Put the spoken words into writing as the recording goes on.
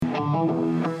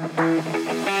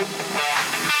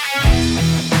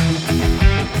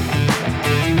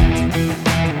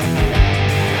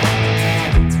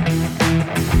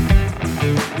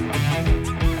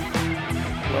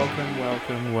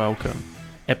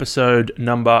episode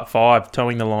number 5,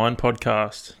 Towing the Line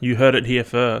podcast. You heard it here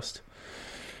first.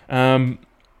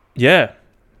 Yeah,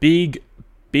 big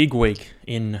week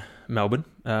in Melbourne.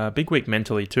 Big week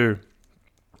mentally too,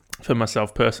 for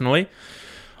myself personally.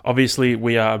 Obviously,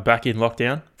 we are back in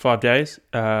lockdown, 5 days,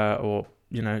 or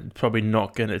it's probably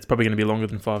going to be longer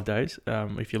than 5 days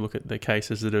if you look at the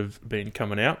cases that have been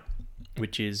coming out,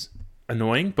 which is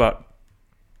annoying, but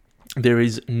there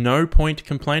is no point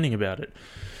complaining about it,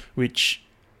 which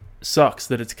sucks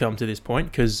that it's come to this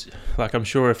point, because I'm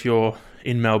sure if you're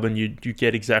in Melbourne, you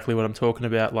get exactly what I'm talking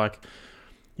about.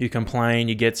 You complain,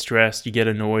 you get stressed, you get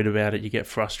annoyed about it, you get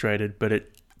frustrated, but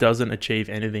it doesn't achieve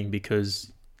anything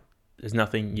because there's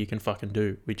nothing you can fucking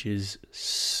do, which is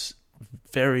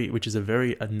a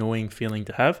very annoying feeling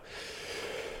to have.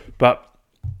 But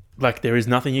there is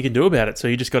nothing you can do about it. So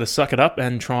you just got to suck it up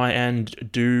and try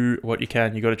and do what you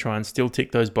can. You got to try and still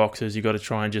tick those boxes. You got to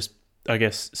try and just,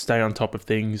 stay on top of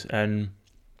things and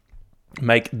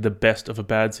make the best of a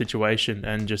bad situation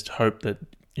and just hope that,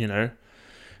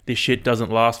 this shit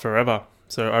doesn't last forever.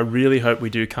 So I really hope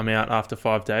we do come out after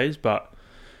 5 days. But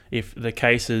if the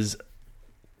cases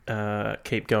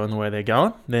keep going the way they're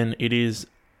going, then it's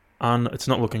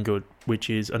not looking good, which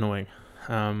is annoying.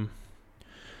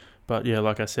 But yeah,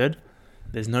 like I said,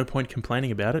 there's no point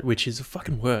complaining about it, which is the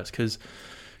fucking worst, because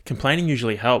complaining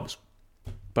usually helps.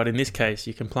 But in this case,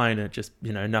 you complain and it just,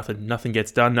 nothing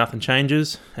gets done, nothing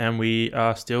changes, and we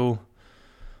are still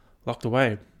locked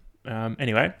away.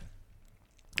 Anyway,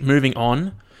 moving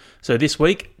on. So this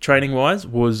week, training-wise,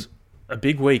 was a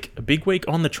big week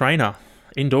on the trainer,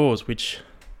 indoors, which,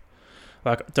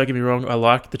 don't get me wrong, I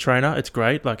like the trainer. It's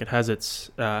great. It has its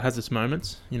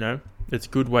moments, It's a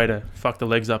good way to fuck the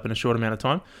legs up in a short amount of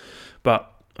time.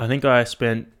 But I think I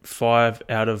spent 4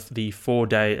 out of the 5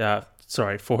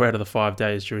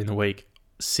 days during the week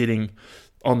sitting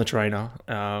on the trainer.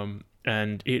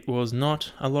 And it was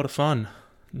not a lot of fun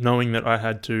knowing that I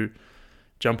had to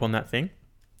jump on that thing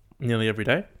nearly every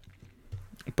day.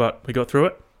 But we got through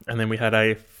it. And then we had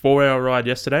a 4-hour ride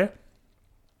yesterday,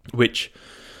 which...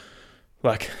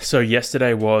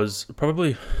 yesterday was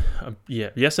probably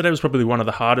one of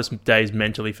the hardest days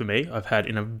mentally for me I've had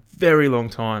in a very long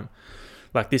time.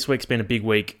 This week's been a big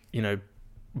week,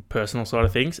 personal side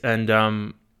of things.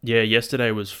 And, yesterday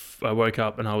I woke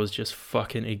up and I was just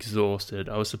fucking exhausted.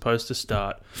 I was supposed to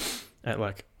start at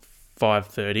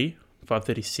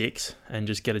 5:36 and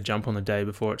just get a jump on the day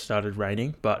before it started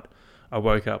raining. But I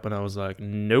woke up and I was like,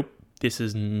 nope, this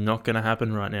is not going to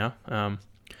happen right now.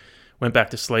 Went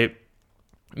back to sleep.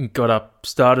 Got up,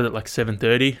 started at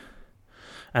 7:30,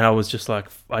 and I was just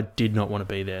I did not want to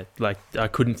be there. I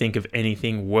couldn't think of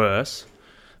anything worse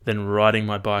than riding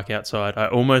my bike outside. I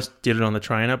almost did it on the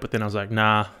trainer, but then I was like,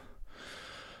 nah,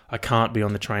 I can't be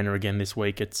on the trainer again this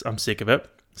week. I'm sick of it.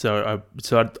 So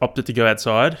I opted to go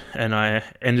outside, and I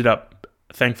ended up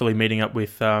thankfully meeting up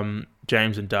with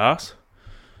James and Das.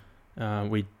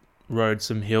 We rode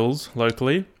some hills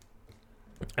locally,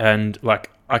 and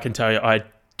I can tell you,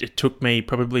 it took me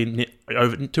probably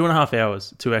over 2.5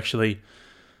 hours to actually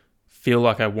feel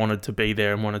like I wanted to be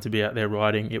there and wanted to be out there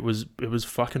riding. It was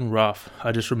fucking rough.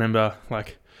 I just remember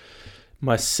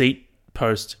my seat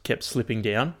post kept slipping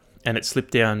down, and it slipped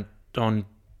down on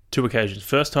 2 occasions.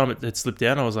 First time it slipped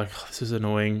down, I was like, oh, this is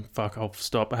annoying. Fuck, I'll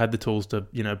stop. I had the tools to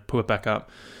pull it back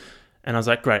up, and I was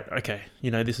like, great, okay,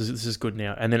 this is good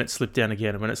now. And then it slipped down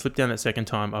again, and when it slipped down that second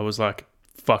time, I was like,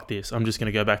 fuck this. I'm just going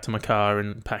to go back to my car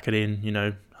and pack it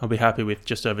in, I'll be happy with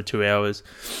just over 2 hours.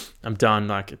 I'm done.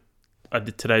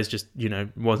 Today's just,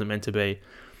 wasn't meant to be.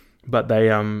 But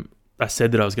I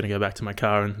said that I was going to go back to my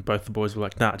car, and both the boys were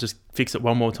like, nah, just fix it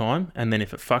one more time. And then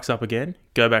if it fucks up again,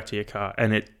 go back to your car.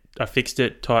 And I fixed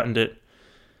it, tightened it,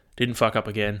 didn't fuck up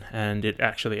again. And it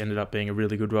actually ended up being a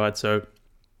really good ride. So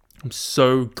I'm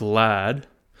so glad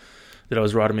that I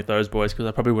was riding with those boys, because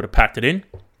I probably would have packed it in.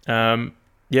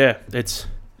 It's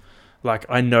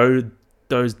I know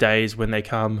those days when they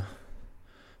come,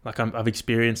 I've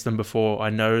experienced them before. I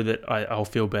know that I'll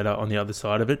feel better on the other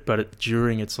side of it, but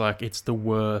during it's the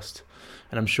worst.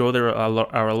 And I'm sure there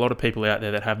are a lot of people out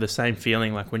there that have the same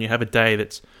feeling. When you have a day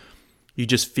that's, you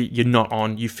just feel you're not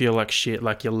on, you feel like shit,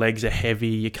 your legs are heavy,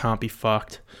 you can't be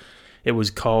fucked. It was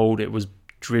cold, it was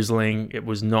drizzling, it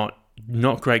was not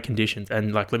great conditions.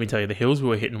 And let me tell you, the hills we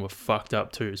were hitting were fucked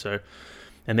up too. So.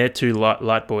 And they're two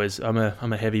light boys. I'm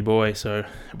a heavy boy, so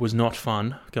it was not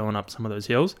fun going up some of those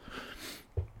hills.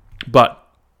 But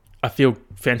I feel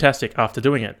fantastic after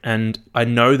doing it. And I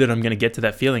know that I'm going to get to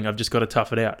that feeling. I've just got to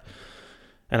tough it out.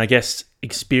 And I guess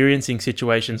experiencing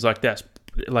situations like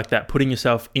that, putting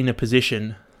yourself in a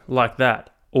position like that,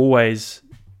 always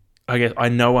I guess I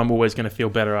know I'm always going to feel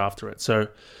better after it. So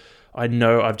I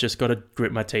know I've just got to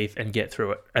grit my teeth and get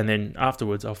through it. And then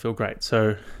afterwards, I'll feel great.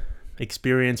 So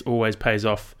experience always pays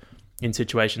off in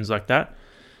situations like that.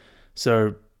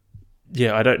 So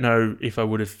yeah, I don't know if I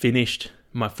would have finished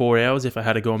my 4 hours if I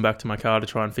had gone back to my car to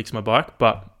try and fix my bike,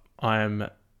 but I'm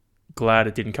glad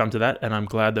it didn't come to that. And I'm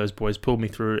glad those boys pulled me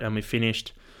through and we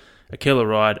finished a killer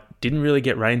ride. Didn't really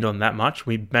get rained on that much.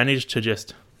 We managed to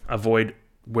just avoid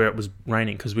where it was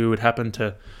raining because we would happen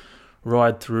to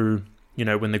ride through,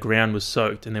 when the ground was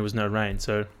soaked and there was no rain.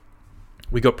 So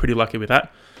we got pretty lucky with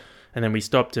that. And then we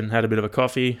stopped and had a bit of a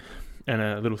coffee and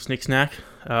a little snack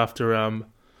after about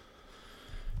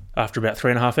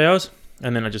 3.5 hours.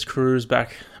 And then I just cruised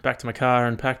back to my car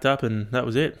and packed up, and that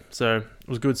was it. So it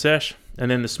was a good sesh.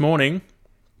 And then this morning,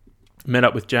 met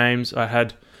up with James. I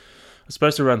was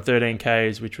supposed to run 13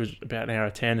 Ks, which was about an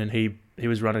hour 10, and he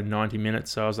was running 90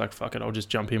 minutes. So I was like, fuck it, I'll just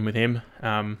jump in with him.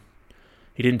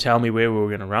 He didn't tell me where we were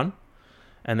going to run.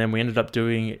 And then we ended up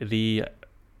doing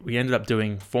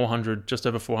 400, just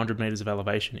over 400 meters of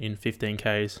elevation in 15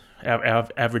 Ks. Our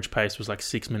average pace was like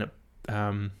 6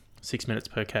 minutes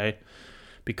per K,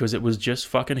 because it was just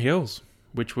fucking hills,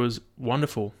 which was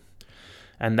wonderful.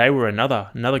 And they were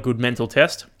another good mental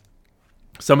test.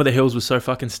 Some of the hills were so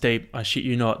fucking steep, I shit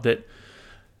you not, that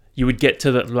you would get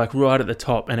to right at the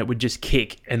top and it would just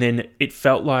kick. And then it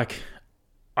felt like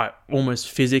I almost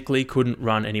physically couldn't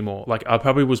run anymore. Like I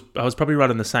was probably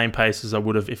running the same pace as I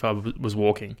would have if I was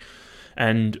walking.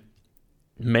 And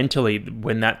mentally,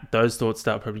 when those thoughts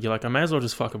start, probably you're like, I may as well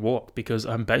just fucking walk because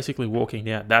I'm basically walking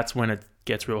now. That's when it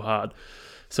gets real hard.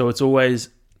 So it's always,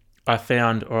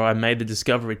 I made the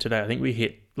discovery today. I think we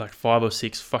hit like 5 or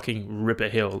 6 fucking ripper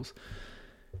hills.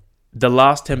 The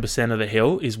last 10% of the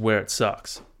hill is where it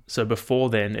sucks. So before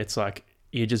then, it's like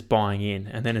you're just buying in,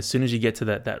 and then as soon as you get to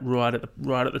that right at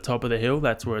the top of the hill,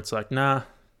 that's where it's like, nah,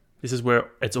 this is where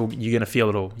it's all. You're gonna feel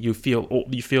it all. You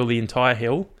feel the entire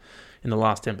hill in the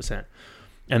last 10%,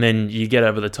 and then you get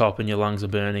over the top, and your lungs are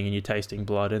burning, and you're tasting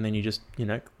blood, and then you just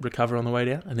recover on the way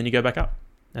down, and then you go back up,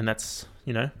 and that's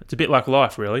it's a bit like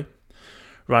life, really,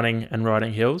 running and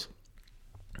riding hills.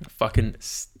 Fucking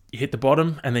you hit the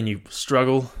bottom, and then you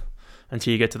struggle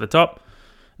until you get to the top.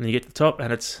 And then you get to the top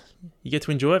and you get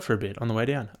to enjoy it for a bit on the way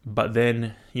down. But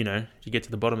then, you get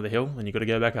to the bottom of the hill and you've got to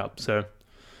go back up. So,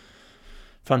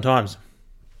 fun times.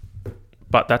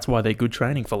 But that's why they're good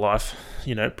training for life.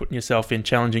 Putting yourself in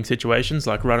challenging situations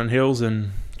like running hills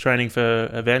and training for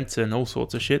events and all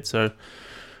sorts of shit. So,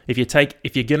 if you're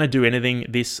going to do anything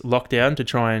this lockdown to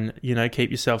try and, keep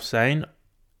yourself sane,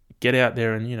 get out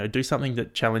there and, do something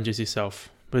that challenges yourself.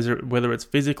 Whether it's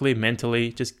physically,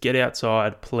 mentally, just get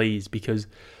outside, please, because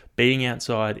being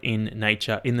outside in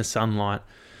nature, in the sunlight,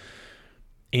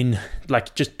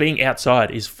 just being outside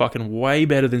is fucking way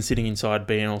better than sitting inside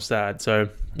being all sad. So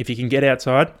if you can get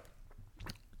outside,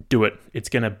 do it. It's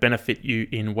going to benefit you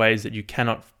in ways that you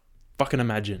cannot fucking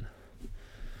imagine.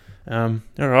 All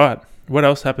right. What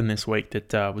else happened this week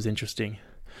that was interesting?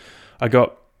 I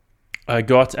got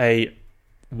a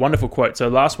wonderful quote. So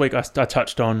last week I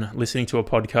touched on listening to a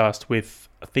podcast with,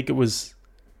 I think it was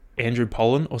Andrew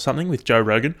Pollan or something, with Joe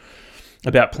Rogan,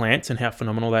 about plants and how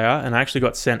phenomenal they are. And I actually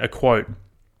got sent a quote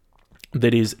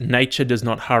that is, nature does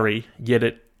not hurry,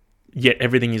 yet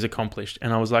everything is accomplished.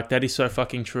 And I was like, that is so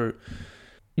fucking true.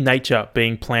 Nature,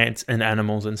 being plants and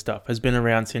animals and stuff, has been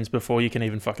around since before you can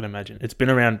even fucking imagine. It's been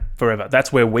around forever.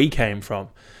 That's where we came from.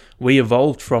 We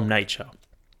evolved from nature.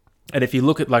 And if you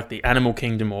look at like the animal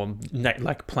kingdom or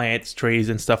like plants, trees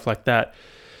and stuff like that,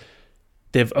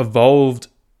 they've evolved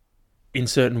in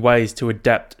certain ways to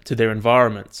adapt to their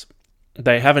environments.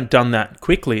 They haven't done that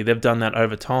quickly. They've done that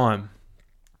over time.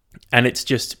 And it's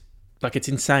just like, it's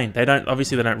insane. They don't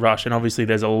rush. And obviously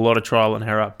there's a lot of trial and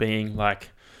error, being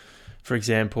like, for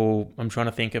example, I'm trying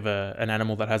to think of an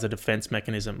animal that has a defense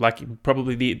mechanism, like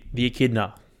probably the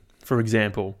echidna, for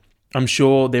example. I'm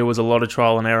sure there was a lot of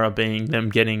trial and error, being them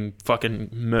getting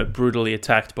fucking brutally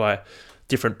attacked by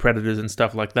different predators and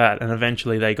stuff like that. And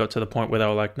eventually they got to the point where they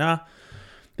were like, nah,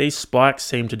 these spikes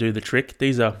seem to do the trick.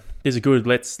 These are good.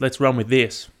 Let's run with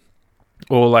this.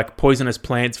 Or like poisonous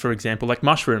plants, for example, like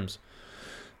mushrooms.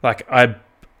 Like I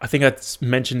think I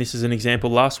mentioned this as an example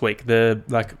last week. The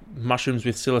like mushrooms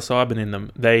with psilocybin in them.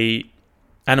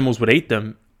 Animals would eat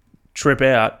them, trip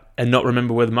out, and not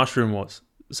remember where the mushroom was.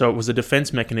 So it was a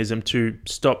defense mechanism to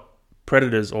stop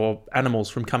predators or animals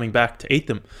from coming back to eat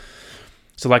them.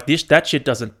 So like that shit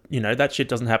doesn't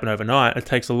happen overnight. It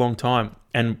takes a long time.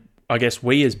 And I guess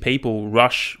we as people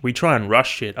we try and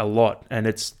rush shit a lot, and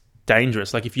it's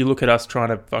dangerous. Like if you look at us trying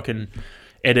to fucking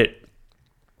edit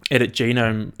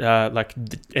genome,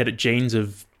 edit genes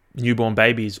of newborn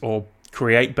babies or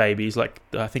create babies. Like,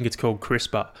 I think it's called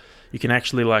CRISPR. You can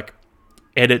actually like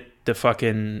edit the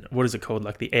fucking, what is it called?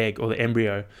 Like the egg or the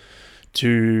embryo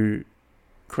to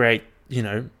create,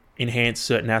 enhance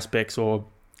certain aspects or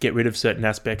get rid of certain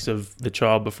aspects of the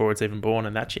child before it's even born.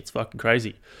 And that shit's fucking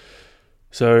crazy.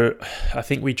 So I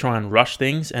think we try and rush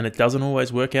things and it doesn't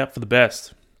always work out for the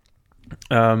best.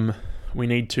 We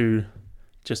need to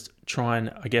just try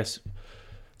and, I guess,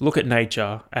 look at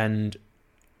nature and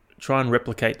try and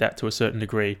replicate that to a certain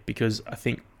degree, because I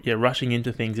think rushing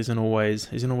into things isn't always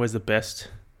the best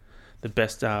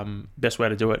way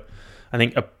to do it. I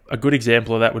think a good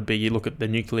example of that would be, you look at the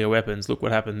nuclear weapons. Look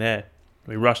what happened there.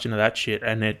 We rushed into that shit,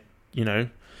 and it,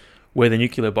 where the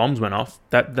nuclear bombs went off,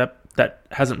 that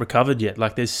hasn't recovered yet.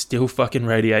 Like, there's still fucking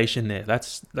radiation there.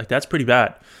 That's pretty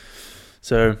bad.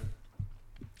 So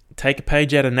take a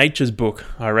page out of nature's book,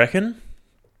 I reckon.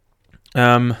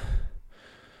 I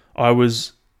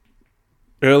was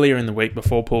earlier in the week,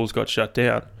 before pools got shut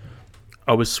down,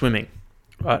 I was swimming,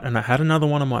 right? And I had another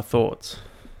one of my thoughts,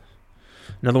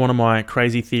 another one of my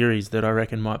crazy theories that I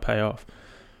reckon might pay off.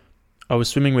 I was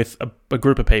swimming with a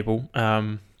group of people,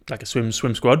 like a swim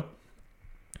squad,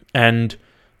 and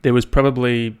there was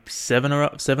probably seven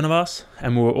of us,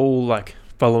 and we were all like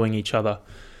following each other,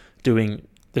 doing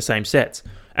the same sets.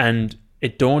 And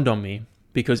it dawned on me,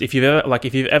 because if you've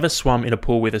ever swum in a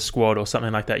pool with a squad or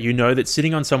something like that, you know that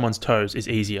sitting on someone's toes is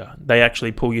easier. They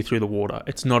actually pull you through the water.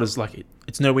 It's not as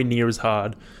it's nowhere near as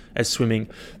hard as swimming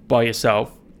by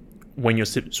yourself when you're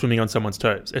swimming on someone's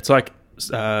toes. It's like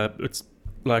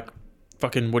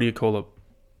fucking, what do you call it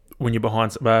when you're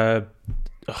behind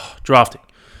drafting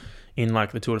in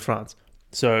like the Tour de France.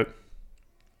 So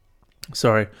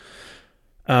sorry.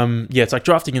 It's like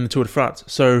drafting in the Tour de France.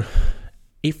 So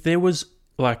if there was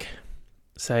like,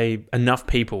 say, enough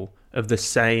people of the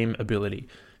same ability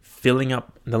filling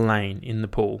up the lane in the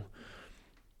pool,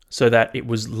 so that it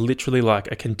was literally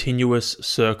like a continuous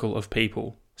circle of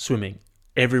people swimming,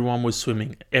 everyone was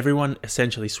swimming, everyone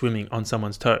essentially swimming on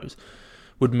someone's toes,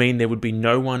 would mean there would be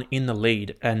no one in the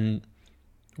lead. And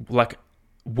like,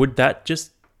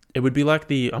 it would be like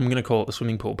I'm going to call it the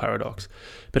swimming pool paradox,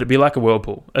 but it'd be like a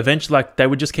whirlpool. Eventually, like, they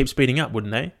would just keep speeding up,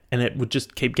 wouldn't they? And it would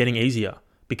just keep getting easier,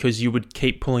 because you would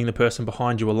keep pulling the person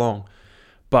behind you along,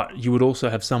 but you would also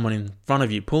have someone in front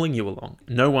of you pulling you along.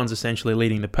 No one's essentially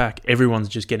leading the pack. Everyone's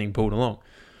just getting pulled along.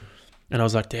 And I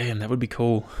was like, damn, that would be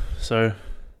cool. So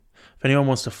if anyone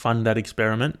wants to fund that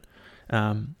experiment,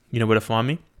 you know where to find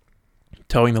me.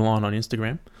 Towing the Line on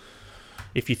Instagram.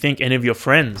 If you think any of your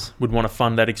friends would want to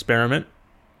fund that experiment,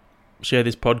 share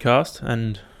this podcast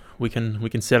and we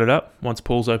can set it up once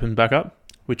pools open back up,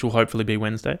 which will hopefully be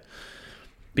Wednesday.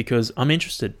 Because I'm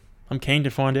interested. I'm keen to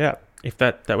find out if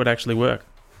that would actually work.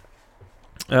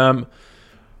 All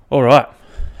right.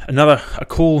 A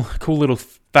cool little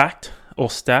fact or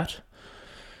stat.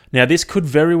 Now, this could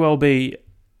very well be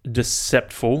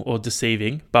deceptive or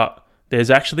deceiving, but there's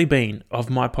actually been, of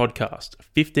my podcast,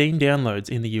 15 downloads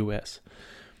in the US.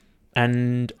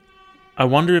 And I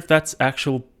wonder if that's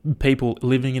actual people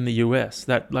living in the US.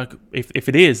 That, like, if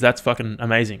it is, that's fucking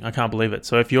amazing. I can't believe it.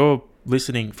 So if you're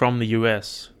listening from the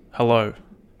US, hello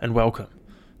and welcome.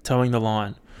 Towing the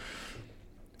Line.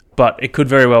 But it could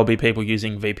very well be people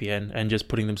using VPN and just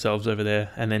putting themselves over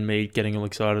there, and then me getting all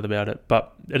excited about it.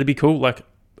 But it'd be cool. Like,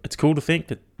 it's cool to think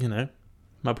that,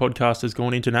 my podcast has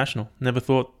gone international. Never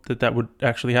thought that would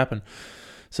actually happen.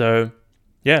 So,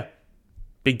 yeah.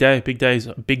 Big day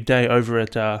over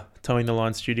at Towing the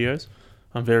Line Studios.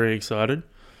 I'm very excited.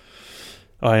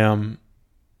 I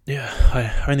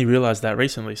only realized that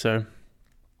recently, so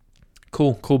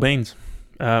cool beans.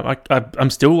 I'm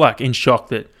still like in shock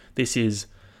that this is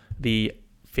the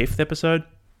 5th episode.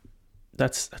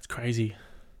 That's crazy.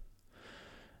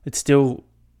 I'm still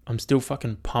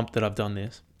fucking pumped that I've done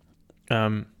this.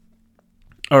 All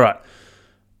right.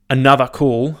 Another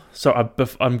cool. So I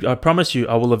promise you,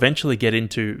 I will eventually get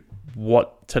into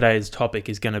what today's topic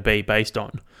is going to be based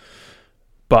on.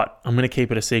 But I'm going to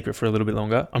keep it a secret for a little bit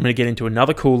longer. I'm going to get into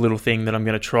another cool little thing that I'm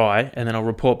going to try, and then I'll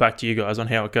report back to you guys on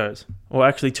how it goes. Or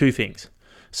actually, 2 things.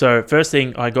 So first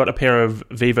thing, I got a pair of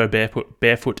Vivo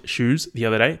barefoot shoes the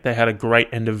other day. They had a great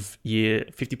end of year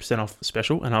 50% off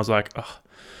special, and I was like,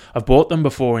 I've bought them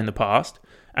before in the past,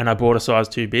 and I bought a size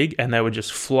too big, and they were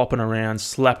just flopping around,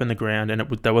 slapping the ground, and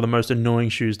they were the most annoying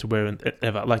shoes to wear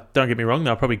ever. Like, don't get me wrong, they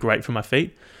were probably great for my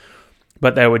feet,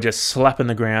 but they were just slapping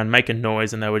the ground, making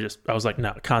noise, and I was like,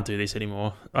 no, I can't do this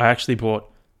anymore. I actually bought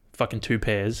fucking 2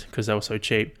 pairs because they were so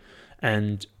cheap,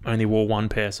 and only wore 1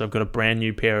 pair, so I've got a brand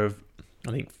new pair of,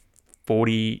 I think,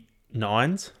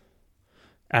 49s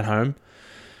at home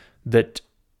that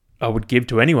I would give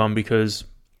to anyone, because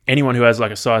anyone who has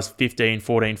like a size 15,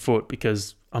 14 foot,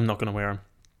 because I'm not going to wear them.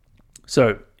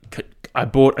 So I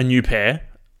bought a new pair,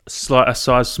 a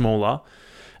size smaller,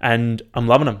 and I'm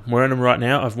loving them. I'm wearing them right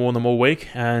now. I've worn them all week,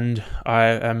 and I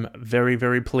am very,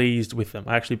 very pleased with them.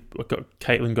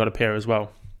 Caitlin got a pair as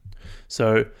well.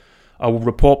 So I will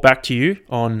report back to you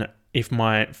on if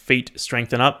my feet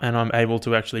strengthen up and I'm able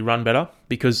to actually run better,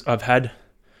 because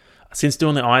since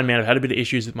doing the Ironman, I've had a bit of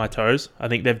issues with my toes. I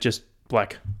think they've just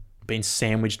like been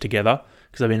sandwiched together,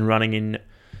 because I've been running in,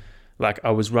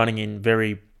 I was running in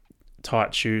very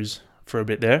tight shoes for a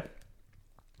bit there.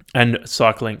 And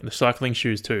the cycling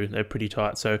shoes too, they're pretty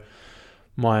tight. So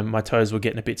my toes were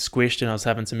getting a bit squished, and I was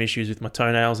having some issues with my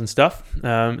toenails and stuff.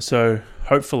 So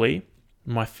hopefully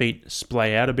my feet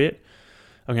splay out a bit.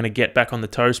 I'm going to get back on the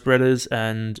toe spreaders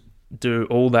and do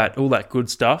all that good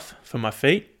stuff for my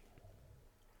feet.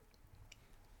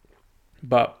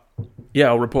 But yeah,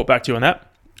 I'll report back to you on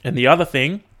that. And the other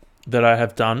thing that I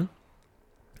have done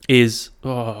is,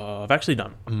 I've actually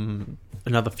done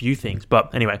another few things.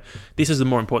 But anyway, this is the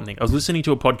more important thing. I was listening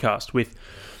to a podcast with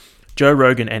Joe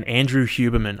Rogan and Andrew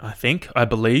Huberman, I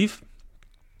believe.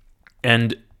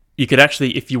 And you could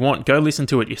actually, if you want, go listen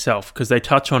to it yourself, because they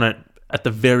touch on it at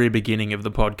the very beginning of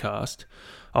the podcast.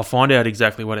 I'll find out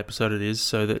exactly what episode it is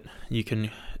so that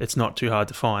it's not too hard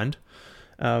to find.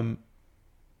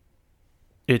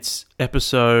 It's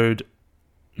episode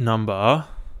number,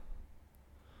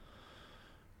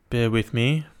 bear with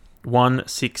me,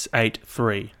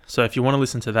 1683. So if you want to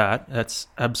listen to that, that's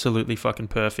absolutely fucking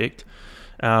perfect.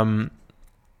 They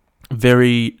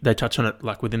touch on it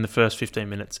like within the first 15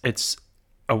 minutes. It's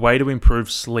a way to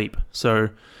improve sleep. So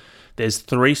there's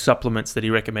 3 supplements that he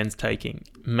recommends taking: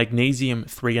 magnesium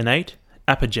threonate,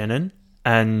 apigenin,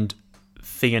 and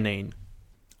theanine.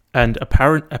 And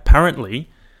apparently,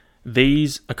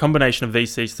 a combination of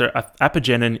these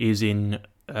apigenin is in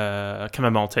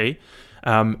chamomile tea.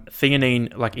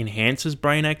 Theanine enhances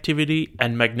brain activity,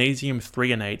 and magnesium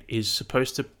threonate is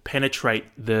supposed to penetrate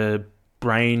the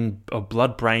brain or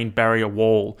blood-brain barrier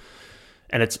wall.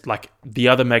 And it's like the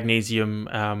other magnesium,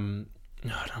 I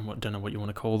don't know what you want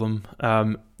to call them.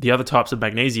 The other types of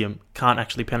magnesium can't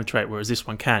actually penetrate, whereas this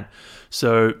one can.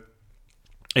 So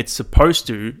it's supposed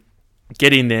to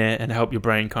get in there and help your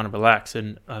brain kind of relax.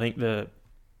 And I think the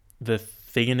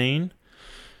theanine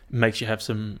makes you have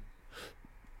some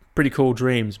pretty cool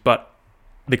dreams. But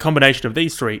the combination of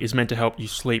these 3 is meant to help you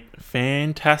sleep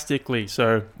fantastically.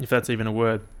 So if that's even a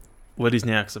word, well, it is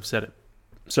now, because I've said it.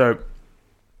 So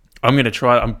I'm going to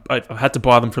try. I've had to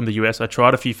buy them from the US. I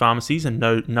tried a few pharmacies, and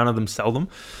none of them sell them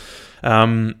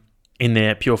in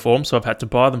their pure form. So I've had to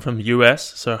buy them from the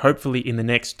US. So hopefully in the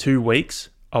next 2 weeks,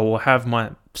 I will have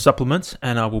my supplements,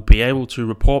 and I will be able to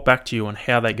report back to you on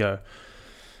how they go.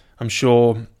 I'm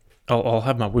sure I'll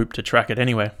have my Whoop to track it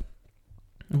anyway.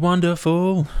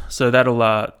 Wonderful. So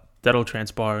that'll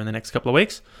transpire in the next couple of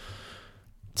weeks.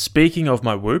 Speaking of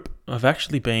my Whoop, I've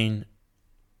actually been,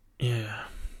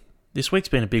 this week's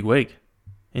been a big week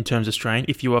in terms of strain.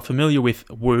 If you are familiar with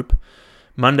Whoop,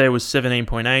 Monday was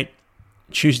 17.8,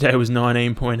 Tuesday was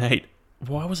 19.8.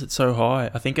 Why was it so high?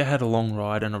 I think I had a long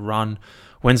ride and a run.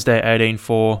 Wednesday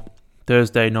 18.4,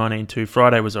 Thursday 19.2,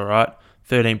 Friday was alright,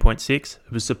 13.6.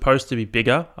 It was supposed to be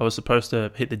bigger. I was supposed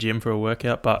to hit the gym for a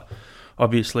workout, but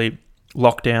obviously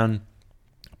lockdown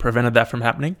prevented that from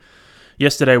happening.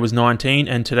 Yesterday was 19,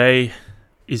 and today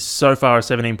is so far a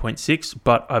 17.6,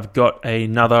 but I've got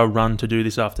another run to do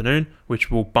this afternoon,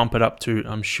 which will bump it up to,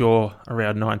 I'm sure,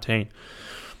 around 19.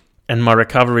 And my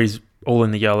recovery's all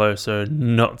in the yellow, so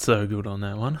not so good on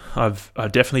that one. I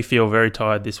definitely feel very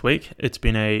tired this week. It's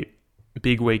been a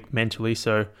big week mentally,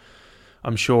 so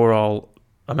I'm sure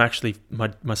my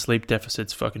sleep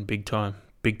deficit's fucking big time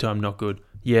not good.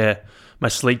 Yeah, my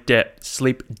sleep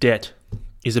debt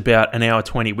is about an hour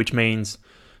 20, which means,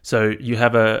 so you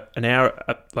have an hour,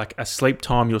 like a sleep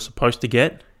time you're supposed to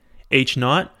get each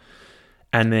night,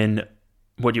 and then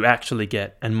what you actually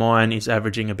get. And mine is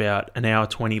averaging about an hour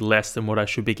 20 less than what I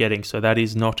should be getting. So that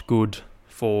is not good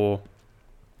for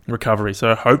recovery.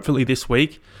 So hopefully this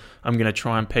week I'm going to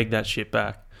try and peg that shit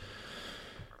back.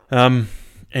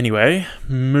 Anyway,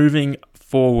 moving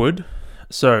forward.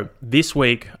 So this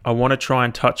week I want to try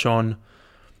and touch on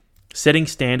setting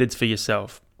standards for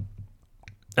yourself.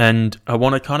 And I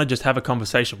want to kind of just have a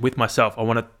conversation with myself. I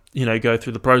want to, go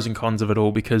through the pros and cons of it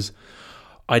all, because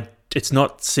it's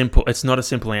not simple. It's not a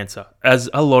simple answer. As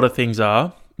a lot of things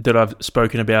are that I've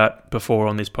spoken about before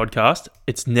on this podcast,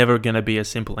 it's never going to be a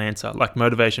simple answer. Like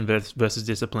motivation versus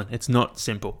discipline. It's not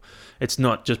simple. It's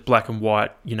not just black and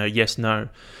white, yes, no.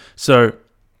 So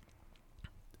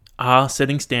are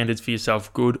setting standards for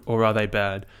yourself good or are they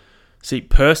bad? See,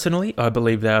 personally, I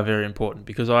believe they are very important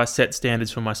because I set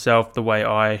standards for myself the way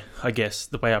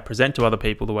the way I present to other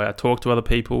people, the way I talk to other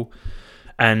people,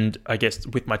 and I guess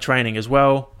with my training as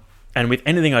well. And with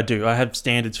anything I do, I have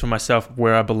standards for myself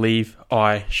where I believe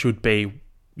I should be,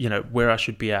 where I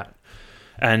should be at.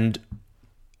 And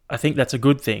I think that's a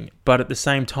good thing. But at the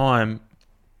same time,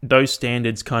 those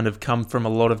standards kind of come from a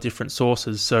lot of different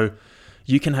sources. So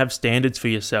you can have standards for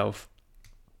yourself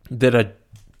that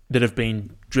have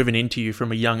been driven into you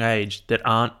from a young age that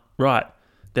aren't right,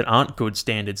 that aren't good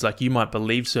standards. Like you might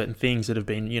believe certain things that have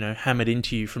been, hammered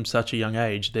into you from such a young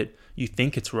age that you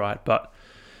think it's right, but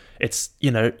it's,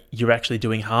 you're actually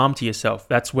doing harm to yourself.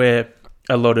 That's where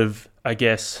a lot of, I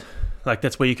guess, like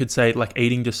that's where you could say like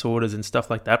eating disorders and stuff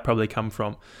like that probably come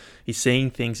from. Is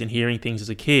seeing things and hearing things as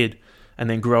a kid and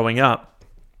then growing up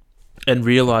and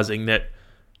realizing that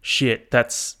shit,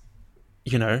 that's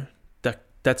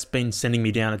been sending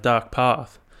me down a dark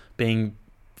path, being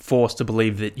forced to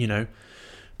believe that,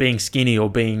 being skinny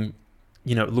or being,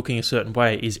 looking a certain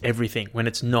way is everything when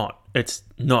it's not. It's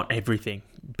not everything.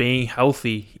 Being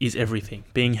healthy is everything.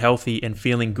 Being healthy and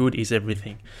feeling good is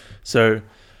everything. So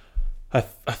I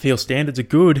feel standards are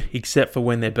good except for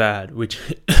when they're bad, which,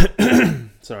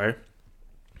 sorry,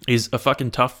 is a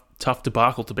fucking tough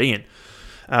debacle to be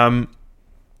in.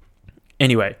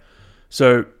 Anyway,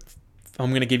 so I'm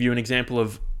going to give you an example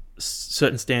of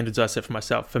certain standards I set for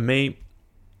myself. For me,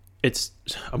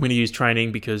 I'm going to use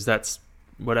training because that's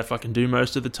what I fucking do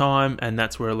most of the time, and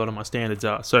that's where a lot of my standards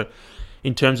are. So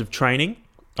in terms of training,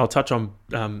 I'll touch on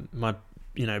my,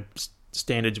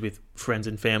 standards with friends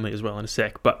and family as well in a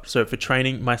sec. But so for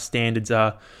training, my standards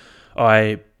are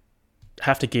I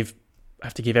have to give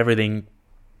everything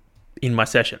in my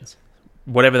sessions,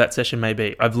 whatever that session may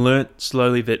be. I've learnt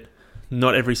slowly that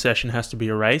not every session has to be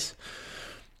a race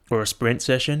or a sprint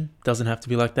session. Doesn't have to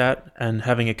be like that. And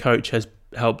having a coach has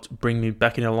helped bring me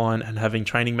back into line, and having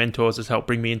training mentors has helped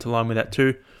bring me into line with that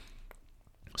too.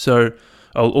 So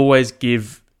I'll always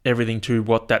give everything to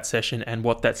what that session and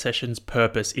what that session's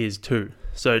purpose is too.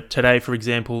 So today, for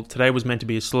example, was meant to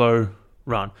be a slow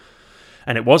run,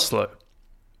 and it was slow,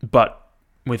 but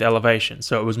with elevation.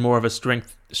 So it was more of a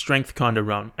strength kind of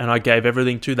run, and I gave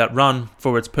everything to that run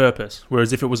for its purpose.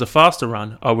 Whereas if it was a faster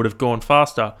run, I would have gone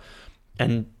faster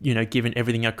and, given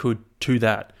everything I could to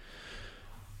that.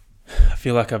 I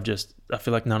feel like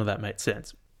none of that made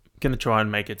sense. I'm going to try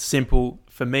and make it simple.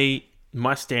 For me,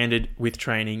 my standard with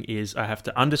training is I have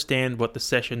to understand what the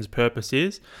session's purpose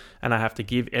is, and I have to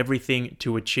give everything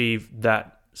to achieve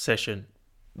that session,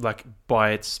 like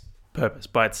by its purpose,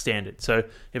 by its standard. So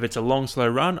if it's a long, slow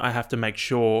run, I have to make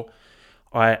sure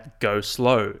I go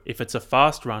slow. If it's a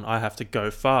fast run, I have to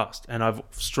go fast. And I've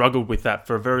struggled with that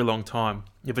for a very long time.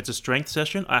 If it's a strength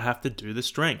session, I have to do the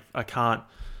strength. I can't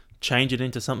change it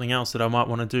into something else that I might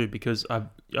want to do because I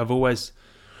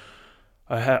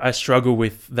struggle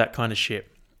with that kind of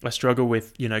shit. I struggle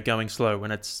with, going slow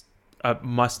when it's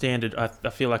my standard. I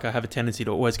feel like I have a tendency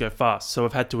to always go fast. So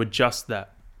I've had to adjust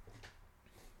that.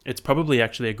 It's probably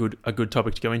actually a good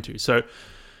topic to go into. So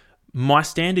my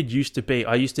standard used to be,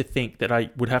 I used to think that I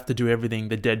would have to do everything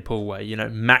the Deadpool way,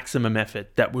 maximum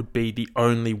effort. That would be the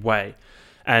only way.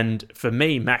 And for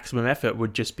me, maximum effort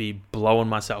would just be blowing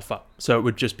myself up. So it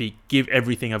would just be give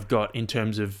everything I've got in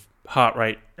terms of heart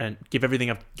rate and give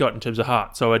everything I've got in terms of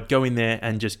heart. So I'd go in there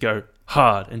and just go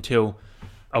hard until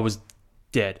I was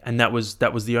dead. And that was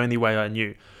the only way I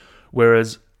knew.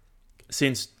 Whereas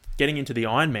since getting into the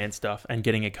Ironman stuff and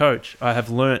getting a coach, I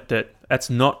have learnt that that's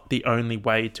not the only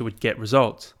way to get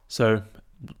results. So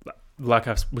like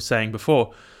I was saying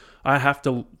before, I've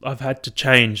had to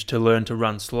change to learn to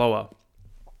run slower,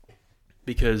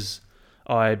 because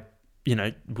I,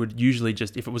 would usually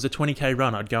just, if it was a 20k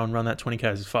run, I'd go and run that 20k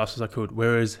as fast as I could.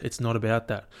 Whereas it's not about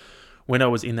that. When I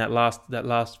was in that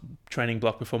last training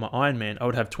block before my Ironman, I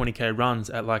would have 20k runs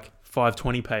at like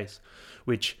 5:20 pace,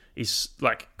 which is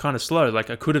like kind of slow. Like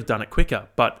I could have done it quicker,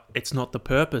 but it's not the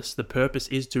purpose. The purpose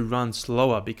is to run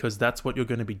slower because that's what you're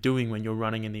going to be doing when you're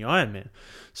running in the Ironman.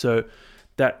 So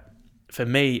that, for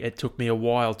me, it took me a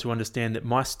while to understand that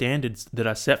my standards that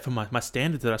I set for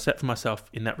myself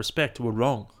in that respect were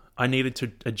wrong. I needed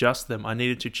to adjust them. I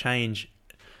needed to change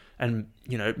and,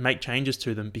 make changes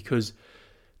to them because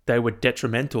they were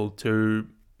detrimental to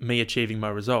me achieving my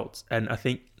results. And I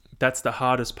think that's the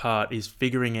hardest part, is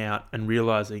figuring out and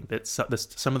realizing that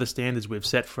some of the standards we've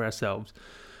set for ourselves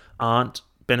aren't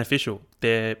beneficial.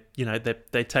 They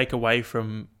take away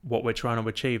from what we're trying to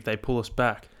achieve. They pull us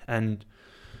back. And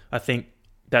I think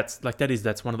that's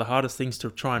one of the hardest things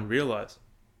to try and realize.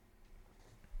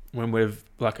 when we've,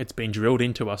 like, it's been drilled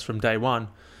into us from day one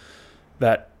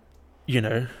that, you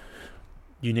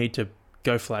need to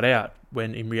go flat out,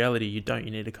 when in reality you don't.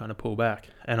 You need to kind of pull back.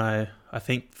 And I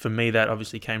think for me that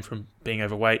obviously came from being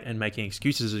overweight and making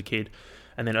excuses as a kid,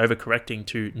 and then overcorrecting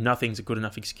to nothing's a good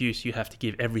enough excuse. You have to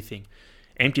give everything,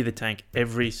 empty the tank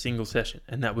every single session.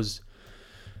 And that was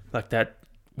like,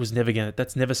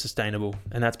 that's never sustainable.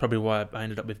 And that's probably why I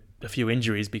ended up with a few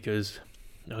injuries, because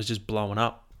I was just blowing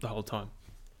up the whole time.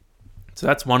 So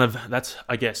that's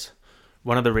I guess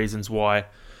one of the reasons why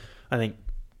I think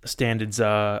standards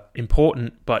are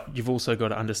important, but you've also got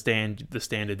to understand the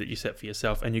standard that you set for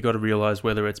yourself, and you've got to realize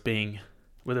whether it's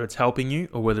helping you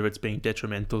or whether it's being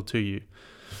detrimental to you.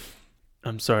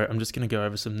 I'm sorry, I'm just going to go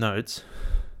over some notes.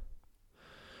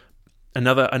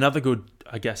 Another good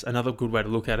way to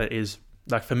look at it is,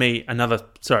 like, for me, another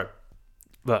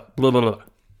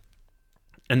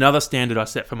standard I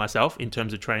set for myself in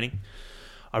terms of training.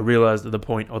 I realized at the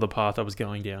point or the path I was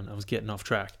going down, I was getting off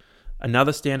track.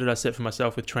 Another standard I set for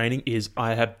myself with training is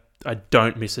I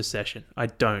don't miss a session. I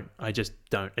just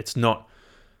don't. It's not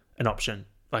an option.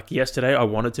 Like yesterday, I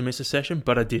wanted to miss a session,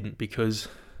 but I didn't, because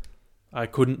I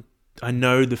couldn't. I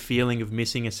know the feeling of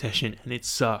missing a session, and it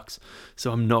sucks.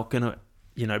 So I'm not going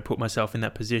to, put myself in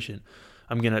that position.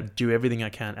 I'm going to do everything I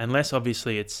can, unless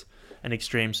obviously it's an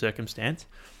extreme circumstance,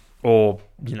 or,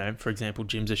 for example,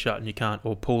 gyms are shut and you can't,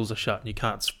 or pools are shut and you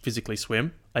can't physically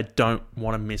swim. I don't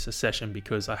want to miss a session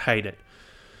because I hate it.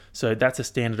 So that's a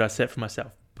standard I set for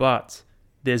myself. But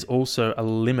there's also a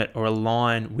limit or a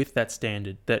line with that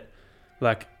standard that,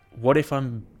 like, what if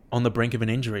I'm on the brink of an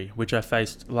injury, which I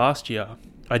faced last year?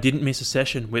 I didn't miss a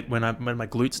session when my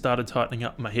glutes started tightening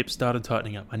up, my hips started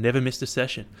tightening up. I never missed a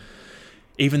session.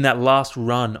 Even that last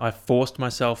run, I forced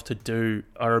myself to do.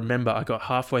 I remember I got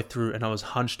halfway through and I was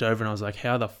hunched over and I was like,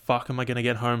 how the fuck am I going to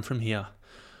get home from here?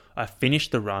 I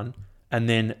finished the run, and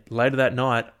then later that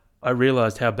night, I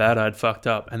realized how bad I'd fucked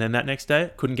up. And then that next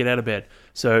day, couldn't get out of bed.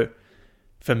 So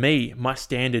for me, my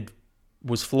standard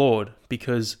was flawed,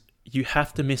 because you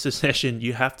have to miss a session.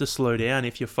 You have to slow down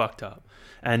if you're fucked up.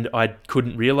 And I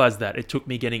couldn't realize that. It took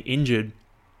me getting injured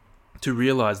to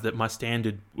realize that my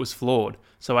standard was flawed.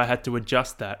 So I had to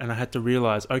adjust that, and I had to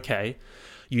realize, okay,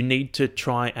 you need to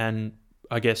try and,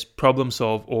 I guess, problem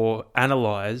solve or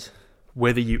analyze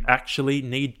whether you actually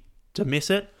need to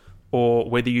miss it or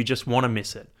whether you just want to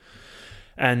miss it.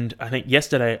 And I think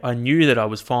yesterday I knew that I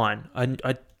was fine.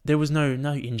 There was no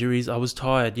injuries. I was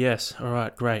tired. Yes. All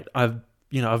right, great. I've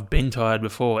been tired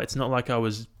before. It's not like I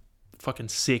was fucking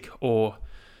sick or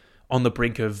on the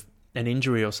brink of an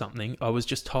injury or something. I was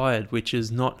just tired, which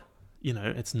is not,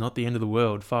 it's not the end of the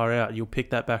world. Far out. You'll pick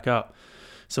that back up.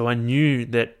 So I knew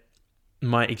that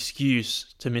my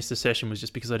excuse to miss the session was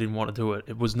just because I didn't want to do it.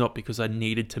 It was not because I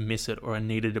needed to miss it or I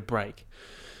needed a break.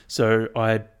 So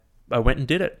I went and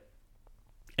did it.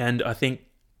 And I think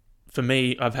for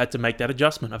me, I've had to make that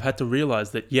adjustment. I've had to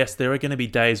realize that, yes, there are going to be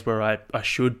days where I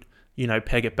should,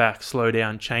 peg it back, slow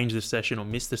down, change the session or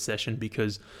miss the session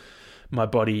because my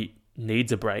body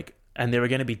needs a break. And there are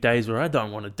going to be days where I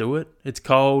don't want to do it. It's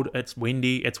cold, it's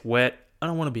windy, it's wet. I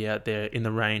don't want to be out there in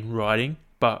the rain riding,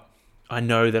 but I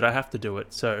know that I have to do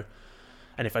it. So,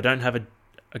 and if I don't have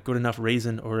a good enough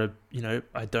reason or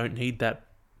I don't need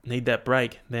that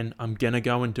break, then I'm going to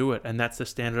go and do it. And that's the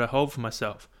standard I hold for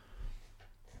myself.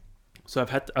 So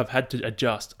I've had to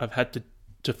adjust. I've had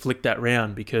to flick that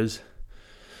round, because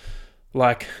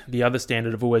like the other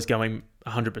standard of always going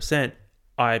 100%,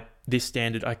 this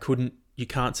standard you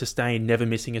can't sustain never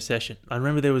missing a session. I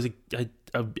remember there was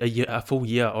a full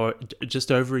year, or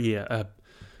just over a year,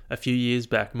 a few years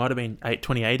back, might have been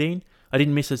 2018. I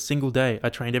didn't miss a single day. I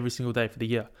trained every single day for the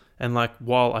year. And like,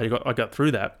 while I got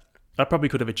through that, I probably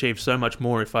could have achieved so much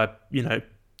more if I,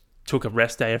 took a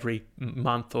rest day every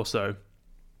month or so,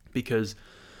 because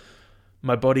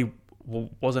my body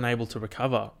wasn't able to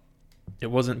recover. It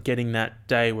wasn't getting that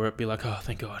day where it'd be like, oh,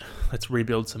 thank God, let's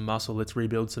rebuild some muscle, let's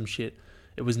rebuild some shit.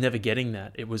 It was never getting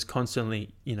that. It was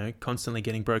constantly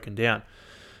getting broken down.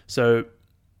 So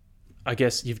I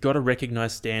guess you've got to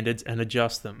recognize standards and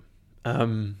adjust them.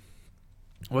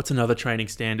 What's another training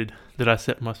standard that I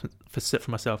set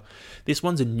for myself? This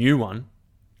one's a new one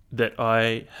that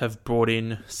I have brought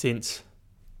in since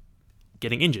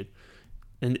getting injured.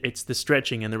 And it's the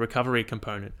stretching and the recovery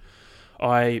component.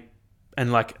 I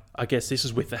guess this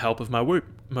is with the help of my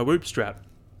Whoop strap.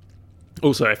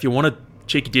 Also, if you want a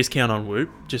cheeky discount on Whoop,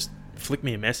 just flick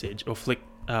me a message, or flick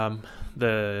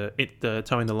the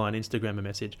Towing the Line Instagram a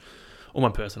message, or my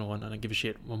personal one. I don't give a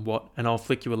shit on what, and I'll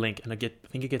flick you a link, and I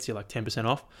think it gets you like 10%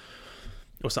 off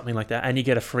or something like that, and you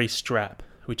get a free strap,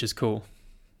 which is cool.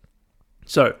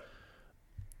 So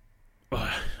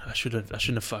I shouldn't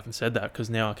have fucking said that, because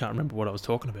now I can't remember what I was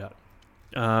talking about.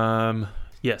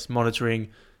 Yes, monitoring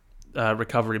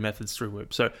recovery methods through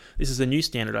Whoop. So this is a new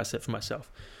standard I set for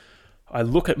myself. I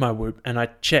look at my Whoop and I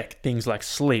check things like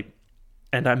sleep,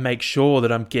 and I make sure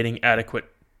that I'm getting adequate,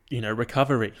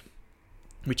 recovery,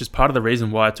 which is part of the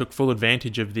reason why I took full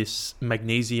advantage of this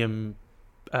magnesium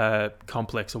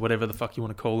complex, or whatever the fuck you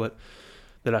want to call it,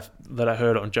 that I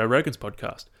heard on Joe Rogan's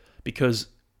podcast, because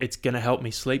it's going to help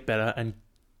me sleep better and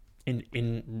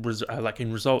in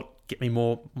result get me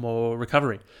more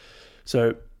recovery.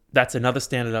 So that's another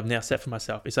standard I've now set for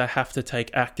myself, is I have to take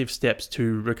active steps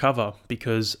to recover,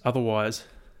 because otherwise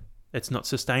it's not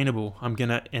sustainable. I'm going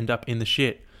to end up in the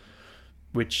shit,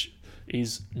 which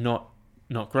is not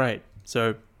great.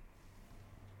 So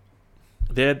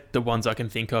they're the ones I can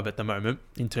think of at the moment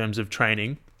in terms of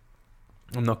training.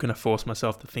 I'm not going to force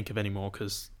myself to think of any more,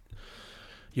 because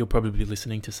you'll probably be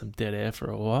listening to some dead air for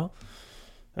a while.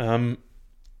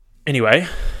 Anyway,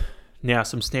 now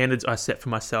some standards I set for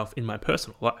myself in my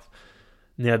personal life.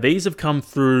 Now these have come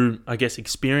through, I guess,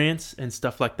 experience and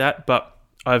stuff like that, but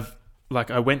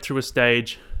I went through a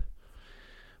stage,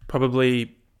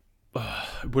 probably,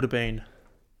 it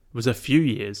was a few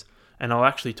years, and I'll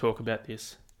actually talk about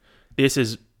this. This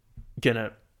is going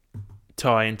to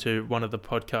tie into one of the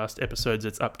podcast episodes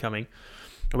that's upcoming.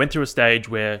 I went through a stage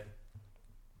where,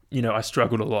 I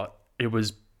struggled a lot. It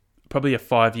was probably a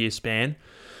 5-year span.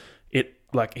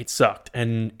 It sucked.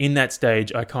 And in that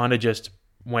stage, I kind of just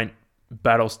went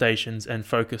battle stations and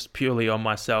focused purely on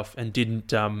myself, and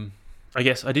didn't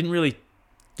really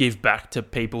give back to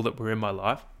people that were in my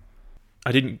life.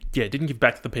 I didn't give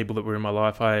back to the people that were in my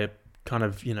life. I kind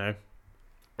of,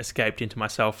 escaped into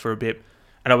myself for a bit,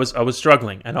 and I was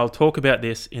struggling. And I'll talk about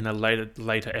this in a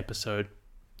later episode,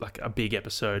 like a big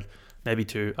episode, maybe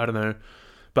 2, I don't know.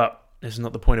 But this is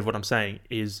not the point of what I'm saying.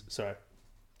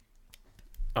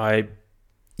 I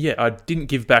didn't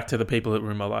give back to the people that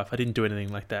were in my life. I didn't do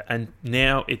anything like that. And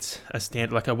now it's a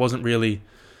standard. Like, I wasn't really,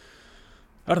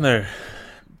 I don't know,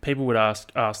 people would ask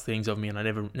things of me, and I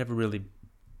never really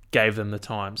gave them the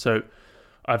time. So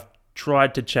I've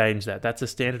tried to change that. That's a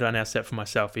standard I now set for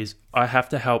myself, is I have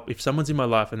to help. If someone's in my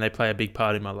life and they play a big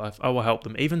part in my life, I will help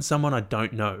them. Even someone I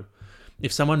don't know.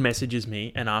 If someone messages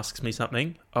me and asks me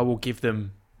something, I will give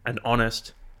them an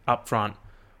honest, upfront,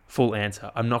 full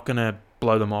answer. I'm not going to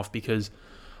blow them off, because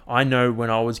I know when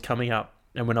I was coming up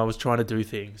and when I was trying to do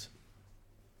things,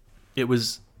 it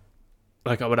was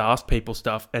like I would ask people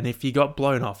stuff, and if you got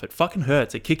blown off, it fucking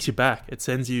hurts. It kicks you back. It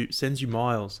sends you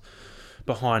miles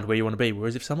behind where you want to be.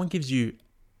 Whereas if someone gives you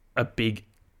a big,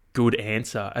 good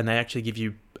answer and they actually give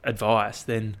you advice,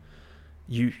 then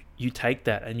you take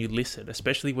that and you listen.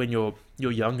 Especially when you're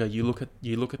younger, you look at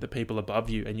the people above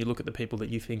you, and you look at the people that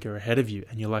you think are ahead of you,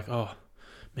 and you're like, oh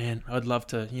man, I'd love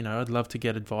to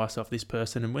get advice off this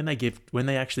person. And when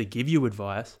they actually give you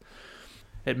advice,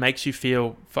 it makes you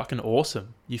feel fucking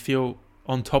awesome. You feel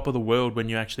on top of the world when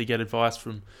you actually get advice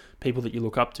from people that you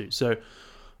look up to. So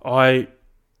I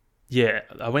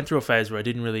went through a phase where I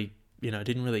didn't really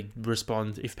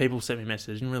respond. If people sent me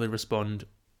messages, I didn't really respond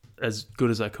as good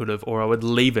as I could have, or I would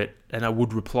leave it and I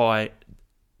would reply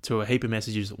to a heap of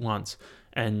messages at once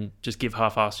and just give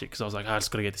half-assed shit, because I was like, I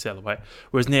just got to get this out of the way.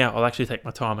 Whereas now I'll actually take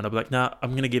my time, and I'll be like, nah,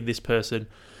 I'm going to give this person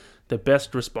the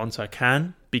best response I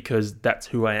can, because that's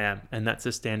who I am, and that's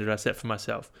the standard I set for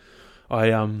myself.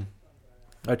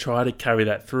 I try to carry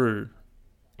that through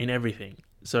in everything.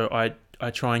 So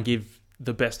I try and give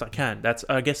the best I can.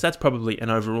 I guess that's probably an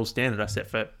overall standard I set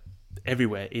for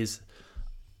everywhere, is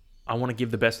I want to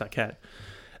give the best I can.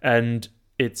 And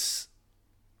it's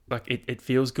like, it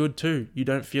feels good too. You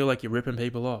don't feel like you're ripping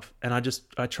people off. And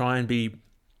I try and be,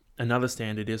 another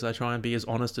standard is I try and be as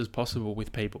honest as possible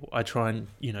with people. I try and,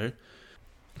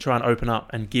 open up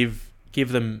and give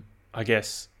them, I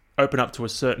guess, open up to a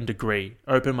certain degree,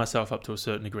 open myself up to a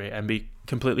certain degree, and be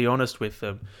completely honest with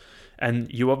them. And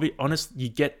you'll be honest, you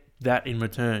get that in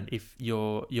return if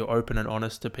you're open and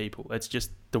honest to people. It's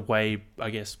just the way,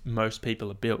 I guess, most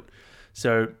people are built.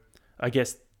 So I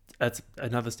guess that's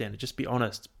another standard. Just be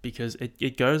honest, because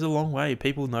it goes a long way.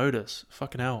 People notice.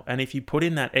 Fucking hell. And if you put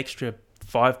in that extra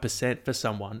 5% for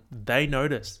someone, they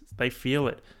notice. They feel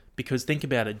it. Because think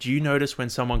about it. Do you notice when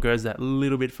someone goes that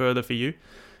little bit further for you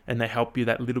and they help you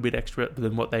that little bit extra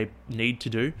than what they need to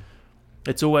do?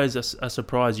 It's always a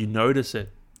surprise. You notice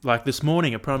it. Like this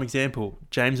morning, a prime example,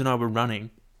 James and I were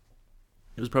running.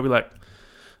 It was probably like,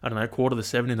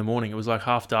 6:45 in the morning. It was like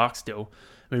half dark still.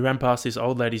 We ran past this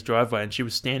old lady's driveway, and she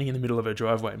was standing in the middle of her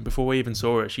driveway. And before we even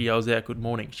saw her, she yells out, "Good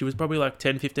morning." She was probably like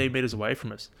 10, 15 meters away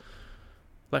from us.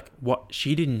 Like, what?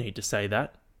 She didn't need to say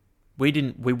that.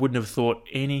 we wouldn't have thought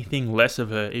anything less of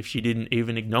her if she didn't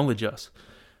even acknowledge us.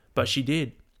 But she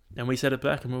did. And we said it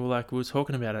back, and we were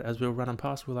talking about it as we were running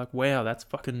past. We were like, wow, that's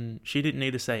fucking, she didn't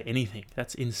need to say anything.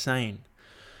 That's insane.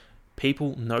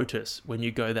 People notice when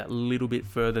you go that little bit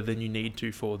further than you need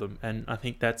to for them. And I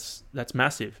think that's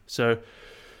massive. So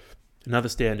another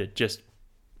standard, just,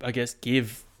 I guess,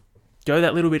 go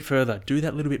that little bit further, do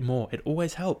that little bit more. It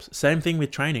always helps. Same thing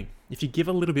with training. If you give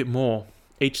a little bit more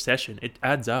each session, it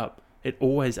adds up. It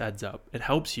always adds up. It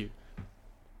helps you.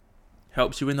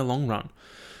 Helps you in the long run.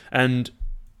 And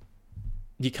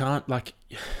you can't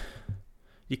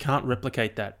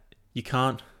replicate that. You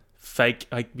can't fake,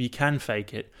 you can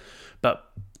fake it,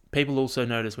 but people also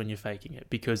notice when you're faking it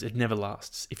because it never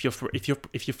lasts. If you're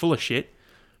full of shit,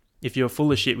 if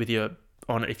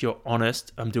you're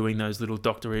honest, I'm doing those little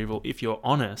Dr. Evil. If you're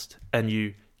honest and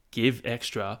you give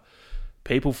extra,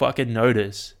 people fucking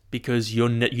notice because you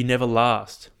never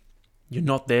last. You're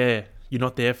not there. You're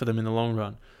not there for them in the long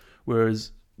run.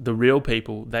 Whereas the real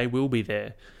people, they will be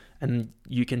there. And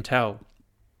you can tell.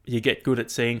 You get good at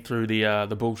seeing through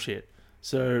the bullshit.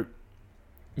 So,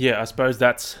 yeah, I suppose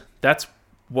that's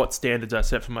what standards I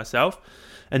set for myself.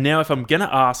 And now if I'm going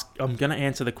to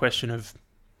answer the question of,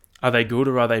 are they good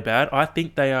or are they bad? I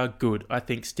think they are good. I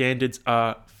think standards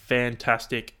are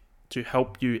fantastic to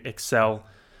help you excel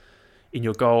in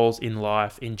your goals, in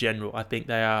life, in general. I think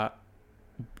they are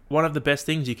one of the best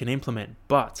things you can implement.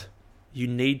 But you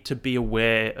need to be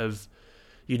aware of,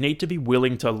 you need to be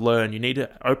willing to learn. You need to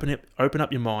open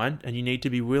up your mind, and you need to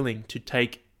be willing to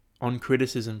take on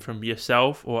criticism from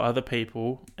yourself or other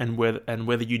people, and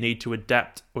whether you need to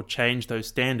adapt or change those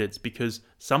standards, because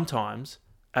sometimes,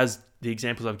 as the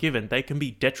examples I've given, they can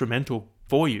be detrimental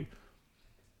for you.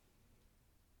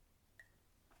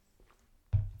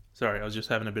 Sorry, I was just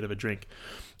having a bit of a drink.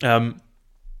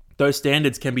 Those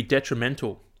standards can be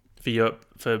detrimental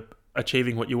for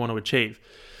achieving what you want to achieve.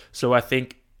 So I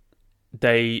think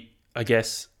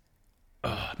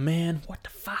oh man, what the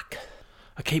fuck?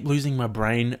 I keep losing my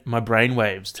brain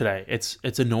waves today.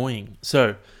 It's annoying.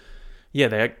 So yeah,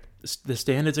 the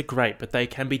standards are great, but they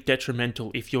can be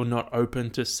detrimental if you're not open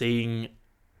to seeing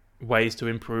ways to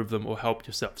improve them or help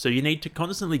yourself. So you need to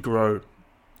constantly grow.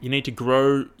 You need to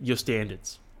grow your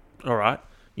standards. All right?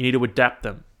 You need to adapt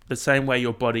them. The same way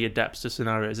your body adapts to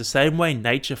scenarios, the same way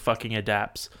nature fucking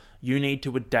adapts. You need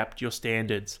to adapt your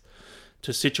standards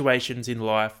to situations in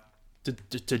life,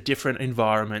 to different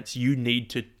environments. You need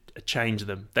to change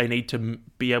them. They need to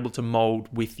be able to mold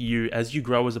with you as you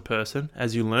grow as a person,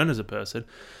 as you learn as a person.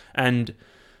 And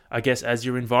I guess as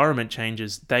your environment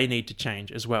changes, they need to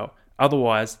change as well.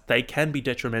 Otherwise, they can be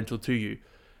detrimental to you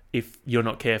if you're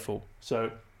not careful.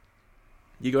 So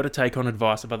you got to take on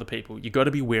advice of other people. You got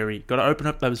to be wary. You got to open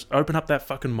up that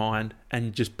fucking mind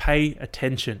and just pay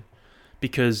attention,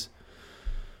 because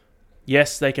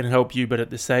yes, they can help you, but at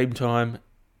the same time,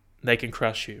 they can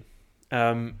crush you.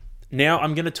 Now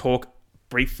I'm going to talk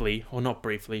briefly, or not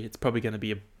briefly, it's probably going to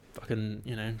be a fucking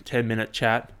 10-minute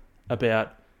chat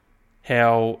about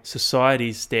how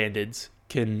society's standards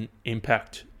can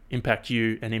impact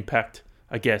you and impact,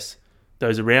 I guess,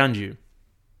 those around you.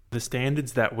 The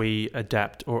standards that we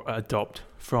adapt or adopt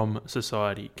from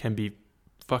society can be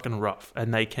fucking rough,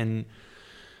 and they can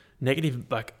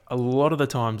a lot of the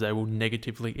times they will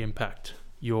negatively impact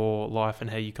your life and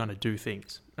how you kind of do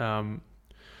things.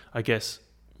 I guess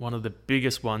one of the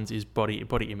biggest ones is body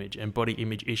image and body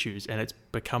image issues, and it's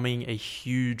becoming a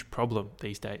huge problem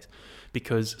these days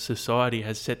because society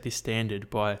has set this standard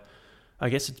by, I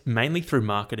guess it's mainly through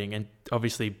marketing and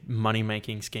obviously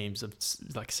money-making schemes of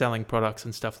like selling products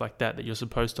and stuff like that you're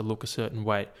supposed to look a certain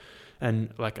way.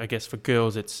 And I guess for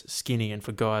girls it's skinny, and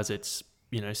for guys it's,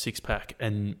 six-pack.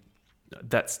 And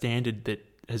that standard that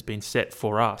has been set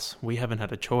for us, we haven't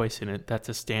had a choice in it. That's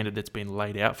a standard that's been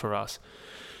laid out for us,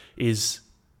 is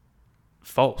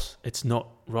false. It's not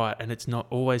right, and it's not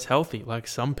always healthy. Like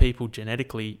some people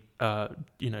genetically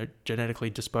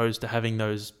disposed to having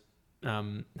those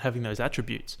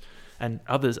attributes, and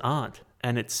others aren't.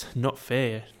 And it's not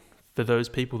fair for those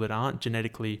people that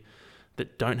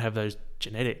don't have those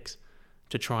genetics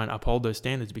to try and uphold those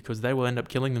standards, because they will end up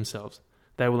killing themselves.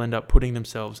 They will end up putting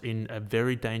themselves in a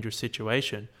very dangerous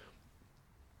situation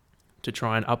to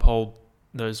try and uphold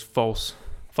those false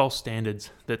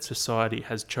standards that society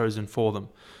has chosen for them.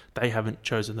 They haven't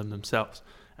chosen them themselves,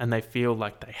 and they feel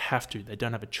like they have to. They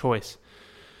don't have a choice.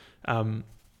 They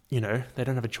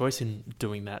don't have a choice in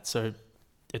doing that. So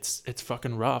it's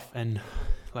fucking rough. And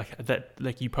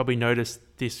you probably noticed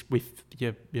this with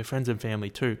your friends and family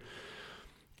too.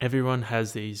 Everyone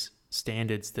has these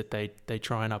standards that they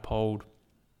try and uphold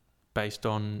based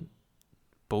on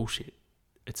bullshit.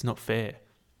 It's not fair.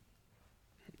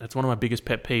 That's one of my biggest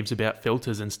pet peeves about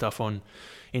filters and stuff on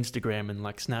Instagram and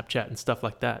like Snapchat and stuff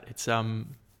like that. It's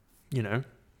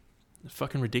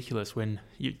fucking ridiculous when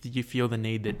you feel the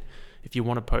need that if you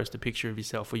want to post a picture of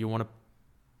yourself or you want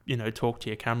to, talk to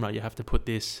your camera, you have to put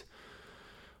this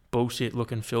bullshit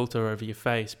looking filter over your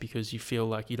face because you feel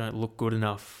like you don't look good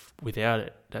enough without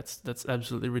it. That's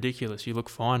absolutely ridiculous. You look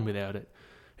fine without it.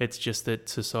 It's just that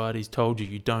society's told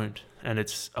you don't, and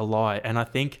it's a lie. And I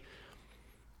think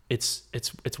it's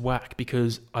whack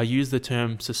because I use the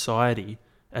term society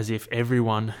as if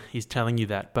everyone is telling you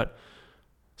that, but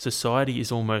society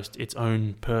is almost its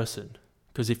own person.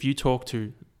 Because if you talk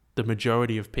to the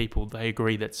majority of people, they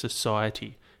agree that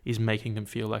society is making them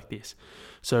feel like this.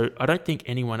 So I don't think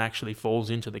anyone actually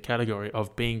falls into the category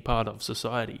of being part of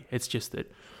society. It's just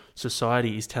that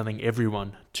society is telling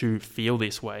everyone to feel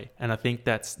this way, and I think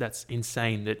that's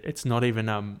insane. That it's not even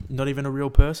a real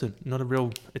person,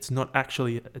 it's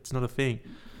not a thing.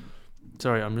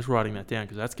 Sorry, I'm just writing that down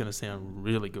because that's going to sound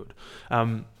really good.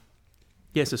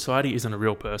 Society isn't a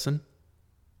real person.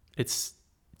 It's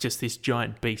just this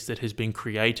giant beast that has been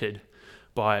created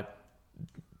by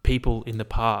people in the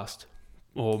past,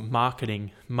 or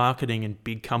marketing and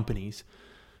big companies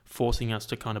forcing us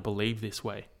to kind of believe this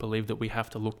way, believe that we have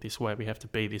to look this way, we have to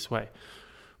be this way,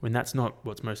 when that's not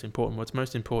what's most important. What's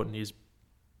most important is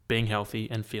being healthy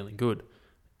and feeling good.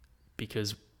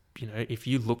 Because, if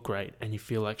you look great and you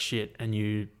feel like shit and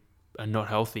you are not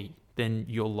healthy, then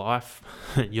your life's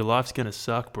going to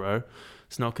suck, bro.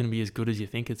 It's not going to be as good as you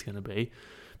think it's going to be,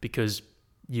 because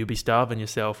you'll be starving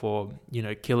yourself or,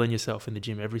 killing yourself in the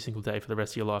gym every single day for the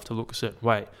rest of your life to look a certain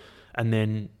way. And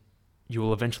then you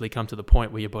will eventually come to the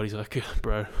point where your body's like,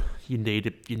 bro, you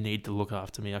need to look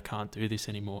after me. I can't do this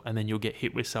anymore. And then you'll get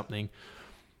hit with something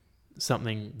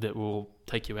that will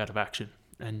take you out of action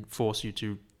and force you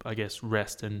to, I guess,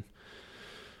 rest and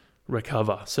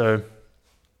recover. So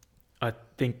I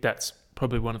think that's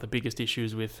probably one of the biggest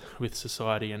issues with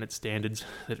society and its standards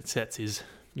that it sets is,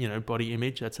 body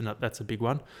image. That's a big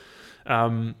one.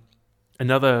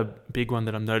 Another big one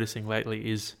that I'm noticing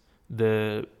lately is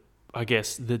the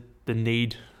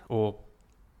need, or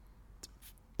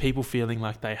people feeling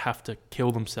like they have to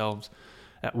kill themselves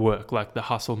at work, like the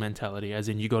hustle mentality, as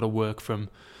in you got to work from,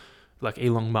 like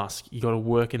Elon Musk, you got to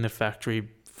work in the factory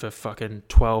for fucking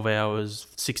 12 hours,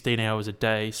 16 hours a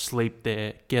day, sleep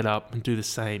there, get up and do the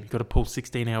same. You got to pull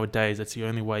 16-hour days. That's the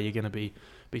only way you're going to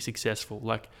be successful.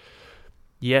 Like,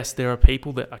 yes, there are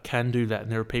people that can do that,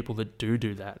 and there are people that do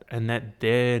that, and that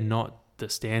they're not the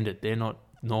standard. They're not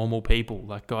normal people.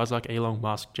 Like guys like Elon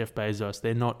Musk, Jeff Bezos,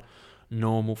 they're not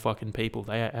normal fucking people.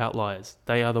 They are outliers.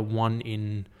 They are the 1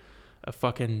 in a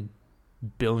fucking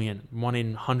billion, 1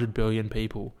 in 100 billion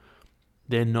people.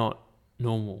 They're not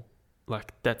normal.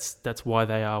 Like that's why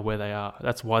they are where they are.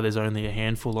 That's why there's only a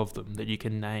handful of them that you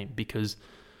can name, because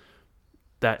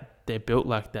that they're built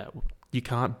like that. You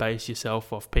can't base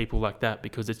yourself off people like that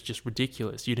because it's just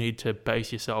ridiculous. You need to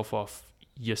base yourself off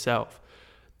yourself.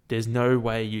 There's no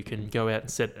way you can go out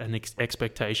and set an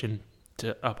expectation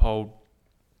to uphold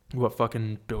what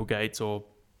fucking Bill Gates or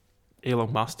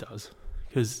Elon Musk does,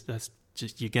 because that's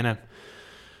just,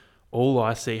 all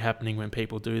I see happening when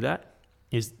people do that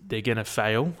is they're going to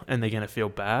fail and they're going to feel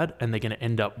bad and they're going to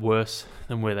end up worse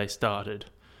than where they started.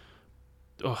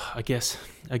 Oh, I guess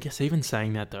even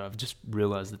saying that though, I've just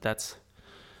realized that's,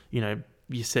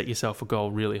 you set yourself a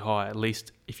goal really high. At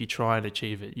least if you try and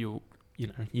achieve it, you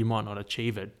might not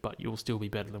achieve it, but you'll still be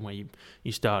better than where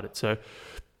you started. So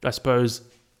I suppose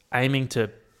aiming to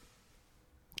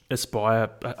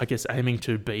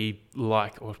be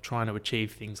like, or trying to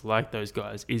achieve things like those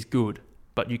guys is good,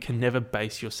 but you can never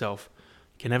base your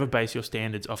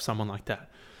standards off someone like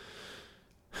that.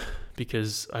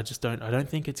 Because I don't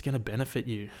think it's going to benefit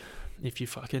you if you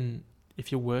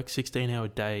work 16-hour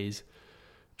days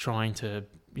trying to,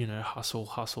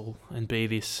 hustle and be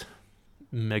this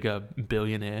mega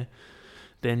billionaire.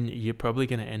 Then you're probably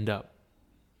going to end up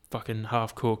fucking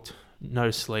half cooked,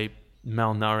 no sleep,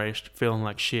 malnourished, feeling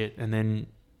like shit, and then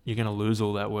you're going to lose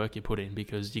all that work you put in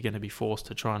because you're going to be forced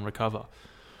to try and recover.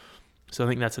 So I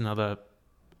think that's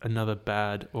another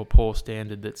bad or poor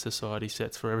standard that society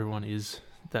sets for everyone, is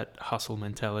that hustle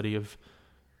mentality of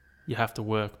you have to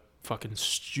work fucking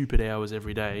stupid hours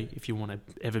every day if you want to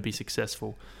ever be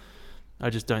successful. I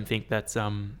just don't think that's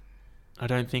I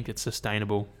don't think it's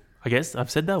sustainable. I guess I've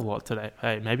said that a lot today.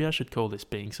 Hey, maybe I should call this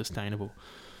being sustainable.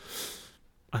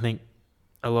 I think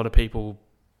a lot of people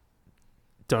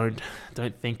don't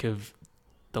think of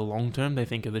the long term. They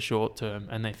think of the short term,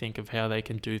 and they think of how they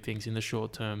can do things in the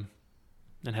short term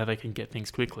and how they can get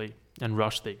things quickly and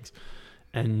rush things.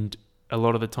 and a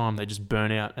lot of the time they just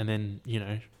burn out, and then,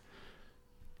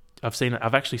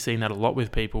 I've actually seen that a lot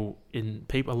with a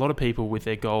lot of people with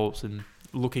their goals and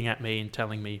looking at me and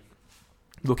telling me,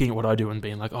 looking at what I do and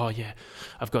being like, oh yeah,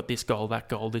 I've got this goal, that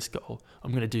goal, this goal.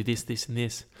 I'm going to do this, this and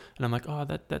this. And I'm like, oh,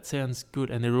 that sounds good.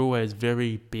 And they're always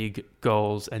very big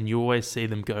goals, and you always see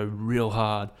them go real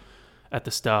hard at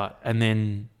the start. And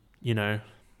then,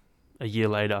 a year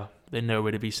later, they're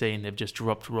nowhere to be seen. They've just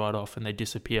dropped right off and they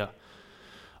disappear.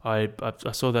 I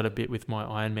saw that a bit with my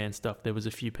Ironman stuff. There was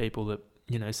a few people that,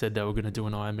 said they were going to do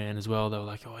an Ironman as well. They were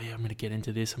like, oh yeah, I'm going to get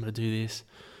into this. I'm going to do this.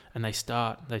 And they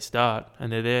start,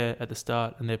 and they're there at the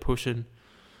start and they're pushing,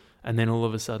 and then all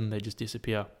of a sudden they just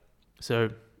disappear. So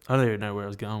I don't even know where I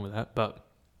was going with that, but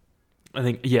I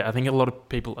think a lot of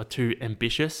people are too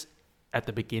ambitious at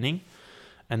the beginning,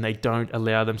 and they don't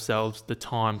allow themselves the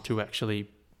time to actually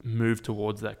move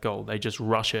towards that goal. They just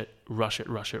rush it,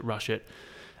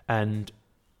 and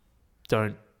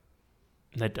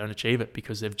they don't achieve it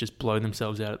because they've just blown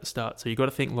themselves out at the start. So you got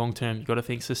to think long term. You got to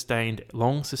think sustained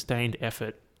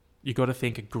effort. You got to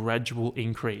think a gradual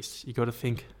increase. You got to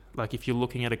think, like, if you're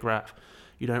looking at a graph,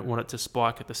 you don't want it to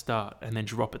spike at the start and then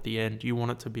drop at the end. You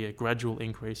want it to be a gradual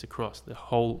increase across the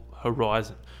whole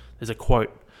horizon. There's a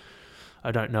quote, I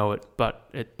don't know it, but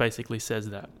it basically says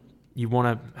that. You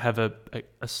want to have a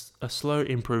slow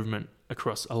improvement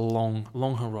across a long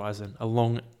horizon,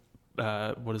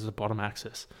 what is the bottom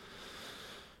axis?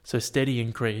 So steady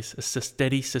increase, a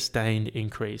steady sustained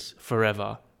increase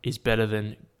forever is better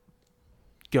than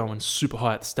going super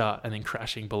high at the start and then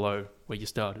crashing below where you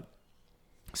started.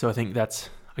 So I think that's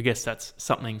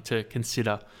something to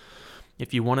consider.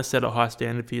 If you want to set a high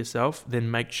standard for yourself, then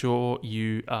make sure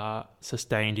you are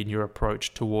sustained in your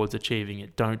approach towards achieving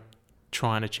it. Don't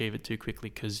try and achieve it too quickly,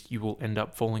 because you will end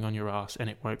up falling on your ass and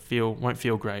it won't feel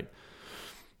great.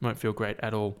 Won't feel great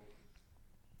at all.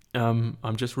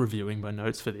 I'm just reviewing my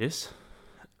notes for this.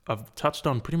 I've touched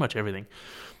on pretty much everything,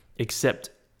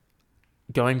 except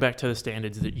going back to the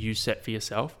standards that you set for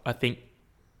yourself. I think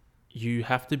you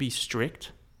have to be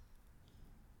strict,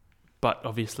 but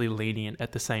obviously lenient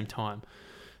at the same time.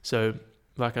 So,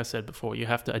 like I said before, you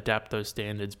have to adapt those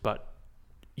standards, but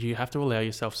you have to allow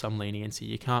yourself some leniency.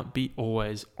 You can't be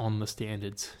always on the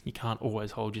standards. You can't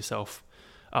always hold yourself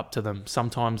up to them.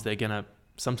 Sometimes they're gonna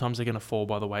fall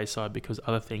by the wayside because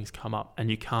other things come up,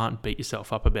 and you can't beat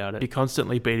yourself up about it. If you're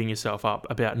constantly beating yourself up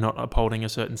about not upholding a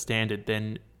certain standard,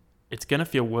 then it's going to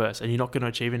feel worse, and you're not going to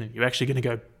achieve it. You're actually going to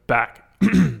go back.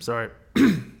 Sorry.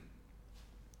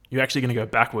 You're actually going to go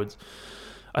backwards.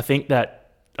 I think that's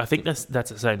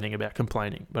the same thing about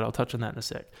complaining, but I'll touch on that in a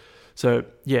sec. So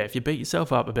yeah, if you beat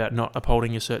yourself up about not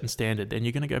upholding a certain standard, then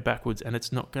you're going to go backwards, and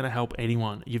it's not going to help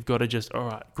anyone. You've got to just, all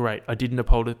right, great, I didn't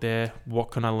uphold it there.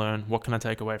 What can I learn? What can I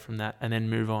take away from that? And then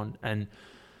move on and,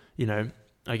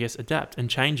 I guess adapt and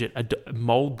change it,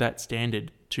 mold that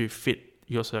standard to fit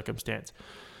your circumstance.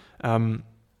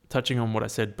 Touching on what I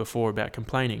said before about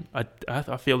complaining,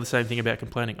 I feel the same thing about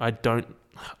complaining.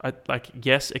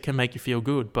 Yes, it can make you feel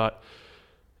good, but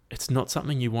it's not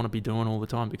something you want to be doing all the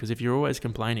time, because if you're always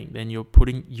complaining, then you're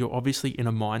obviously in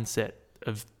a mindset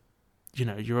of,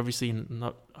 you're obviously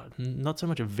not so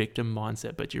much a victim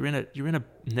mindset, but you're in a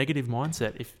negative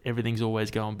mindset if everything's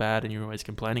always going bad and you're always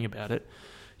complaining about it.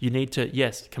 You need to,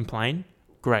 yes, complain,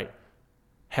 great.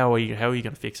 How are you going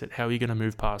to fix it? How are you going to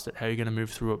move past it? How are you going to move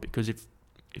through it? Because if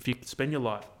you spend your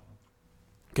life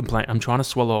complaining, I'm trying to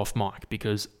swallow off mic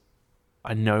because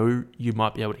I know you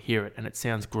might be able to hear it and it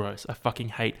sounds gross. I fucking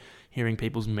hate hearing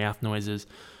people's mouth noises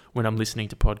when I'm listening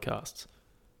to podcasts.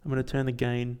 I'm going to turn the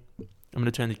gain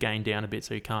down a bit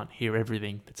so you can't hear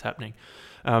everything that's happening.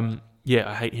 I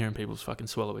hate hearing people's fucking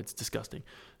swallow. It's disgusting.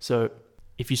 So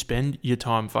if you spend your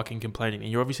time fucking complaining,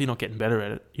 and you're obviously not getting better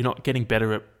at it, you're not getting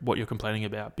better at what you're complaining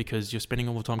about because you're spending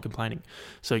all the time complaining.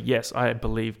 So yes, I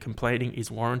believe complaining is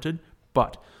warranted,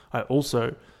 but I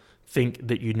also think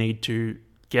that you need to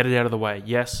get it out of the way.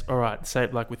 Yes, all right, say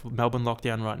it like with Melbourne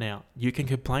lockdown right now. You can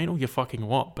complain all you fucking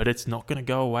want, but it's not going to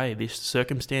go away. This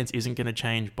circumstance isn't going to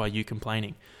change by you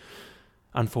complaining.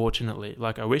 Unfortunately,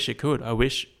 I wish it could. I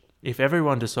wish if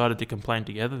everyone decided to complain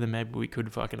together, then maybe we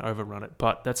could fucking overrun it.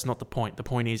 But that's not the point. The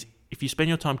point is, if you spend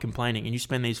your time complaining and you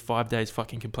spend these 5 days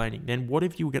fucking complaining, then what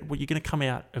you're going to come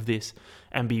out of this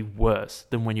and be worse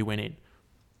than when you went in.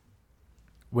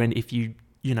 If you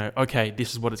okay,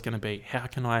 this is what it's going to be. How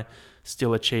can I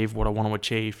still achieve what I want to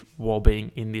achieve while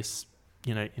being in this,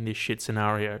 in this shit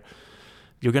scenario?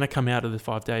 You're going to come out of the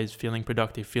 5 days feeling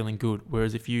productive, feeling good.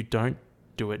 Whereas if you don't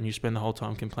do it and you spend the whole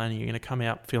time complaining, you're going to come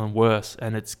out feeling worse,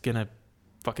 and it's going to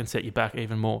fucking set you back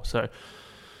even more. So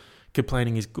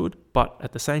complaining is good, but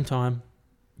at the same time,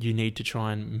 you need to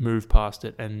try and move past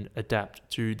it and adapt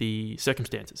to the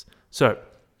circumstances. So,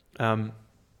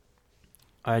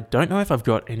 I don't know if I've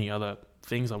got any other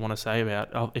things I want to say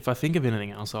about. If I think of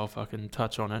anything else, I'll fucking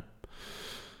touch on it.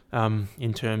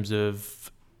 In terms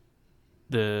of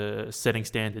the setting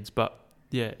standards, but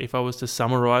yeah, if I was to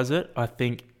summarize it, I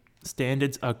think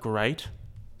standards are great.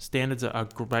 Standards are a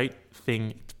great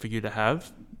thing for you to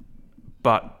have,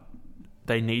 but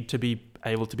they need to be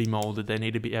able to be molded. They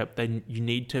need to be. You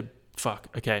need to. Fuck.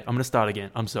 Okay, I'm gonna start again.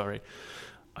 I'm sorry.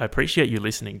 I appreciate you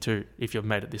listening too. If you've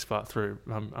made it this far through,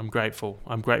 I'm grateful.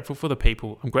 I'm grateful for the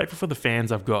people. I'm grateful for the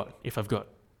fans I've got, if I've got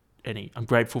any. I'm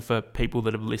grateful for people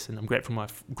that have listened. I'm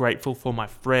grateful for my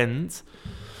friends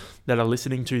that are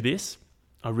listening to this.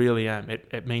 I really am.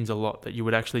 It means a lot that you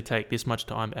would actually take this much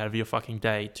time out of your fucking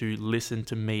day to listen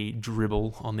to me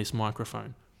dribble on this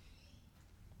microphone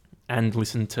and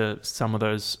listen to some of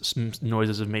those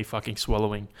noises of me fucking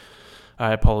swallowing.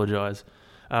 I apologize.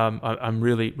 I'm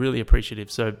really, really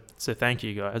appreciative. So thank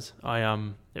you guys.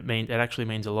 It actually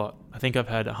means a lot. I think I've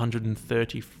had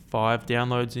 135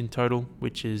 downloads in total,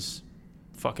 which is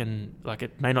fucking, like,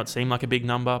 it may not seem like a big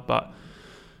number, but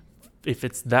if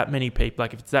it's that many people,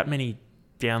 like if it's that many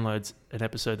downloads an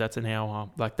episode, that's an hour.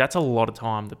 Like, that's a lot of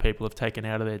time that people have taken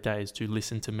out of their days to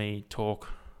listen to me talk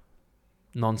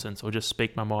nonsense or just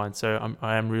speak my mind. So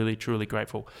I am really, truly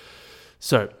grateful.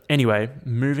 So anyway,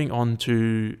 moving on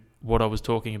to what I was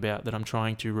talking about that I'm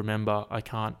trying to remember.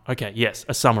 Okay, yes,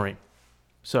 a summary.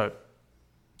 So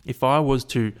if I was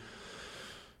to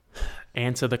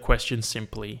answer the question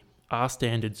simply, are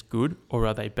standards good or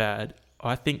are they bad?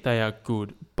 I think they are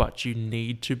good, but you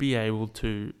need to be able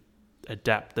to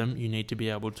adapt them. You need to be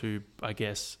able to, I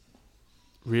guess,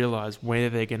 realize where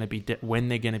they're going to be when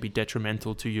they're going to be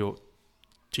detrimental to you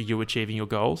achieving your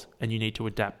goals, and you need to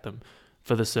adapt them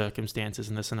for the circumstances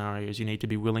and the scenarios. You need to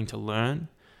be willing to learn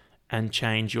and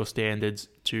change your standards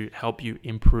to help you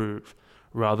improve,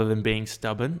 rather than being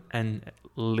stubborn and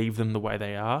leave them the way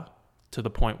they are to the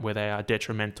point where they are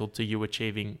detrimental to you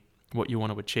achieving what you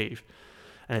want to achieve.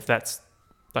 And if that's,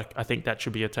 like, I think that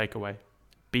should be a takeaway.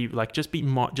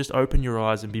 Just open your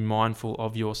eyes and be mindful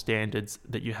of your standards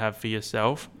that you have for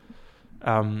yourself,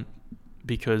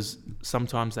 because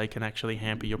sometimes they can actually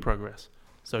hamper your progress.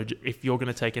 So if you're going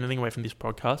to take anything away from this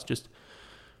podcast, just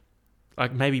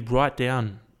like maybe write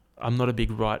down. I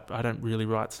don't really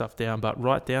write stuff down, but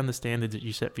write down the standards that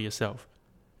you set for yourself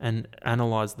and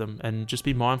analyze them, and just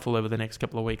be mindful over the next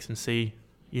couple of weeks and see,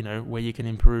 where you can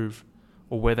improve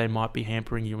or where they might be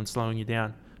hampering you and slowing you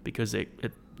down, because it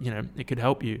could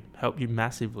help you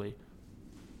massively.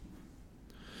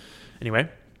 Anyway,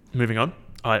 moving on.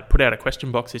 I put out a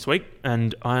question box this week,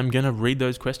 and I'm going to read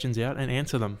those questions out and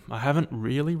answer them. I haven't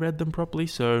really read them properly,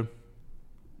 so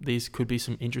these could be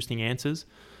some interesting answers.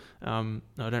 I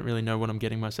don't really know what I'm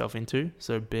getting myself into,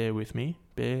 so bear with me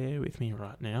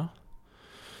right now.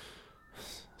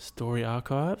 Story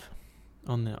archive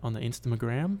on the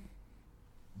Instagram.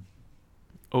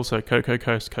 Also, Cocoa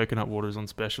Coast coconut water is on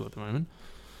special at the moment.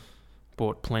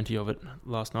 Bought plenty of it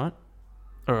last night.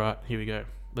 All right, here we go.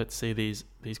 Let's see these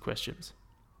questions.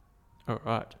 All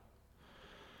right.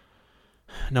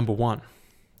 Number 1,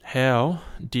 how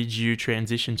did you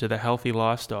transition to the healthy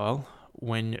lifestyle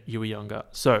when you were younger?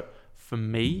 So for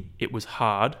me, it was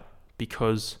hard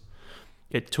because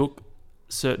it took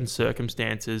certain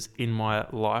circumstances in my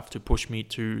life to push me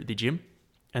to the gym.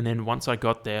 And then once I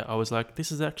got there, I was like,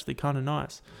 this is actually kind of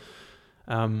nice.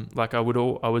 I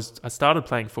started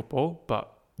playing football,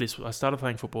 but I started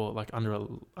playing football like under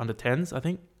 10s, I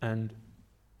think. And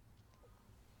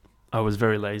I was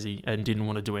very lazy and didn't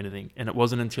want to do anything. And it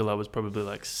wasn't until I was probably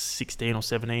like 16 or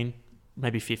 17,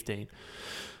 maybe 15.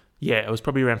 Yeah, it was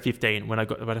probably around 15 when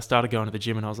I started going to the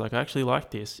gym, and I was like, I actually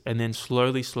like this. And then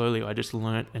slowly, I just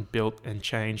learnt and built and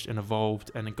changed and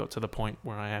evolved, and it got to the point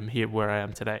where I am here, where I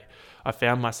am today. I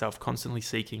found myself constantly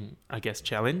seeking, I guess,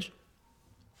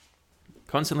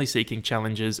 constantly seeking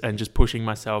challenges and just pushing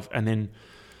myself. And then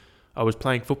I was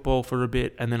playing football for a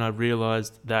bit, and then I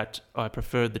realized that I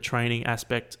preferred the training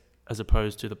aspect as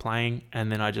opposed to the playing.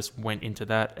 And then I just went into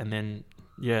that, and then,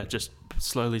 yeah, just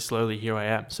slowly, here I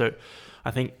am. So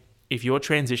I think if you're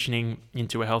transitioning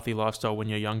into a healthy lifestyle when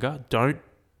you're younger, don't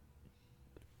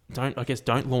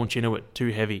launch into it too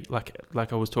heavy. Like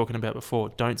I was talking about before,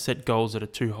 don't set goals that are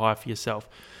too high for yourself.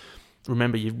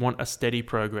 Remember, you want a steady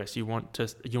progress. You want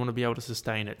to be able to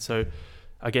sustain it. So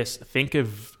I guess think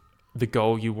of the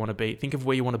goal you want to be. Think of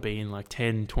where you want to be in like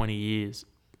 10, 20 years.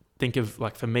 Think of,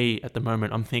 like, for me at the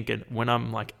moment, I'm thinking of when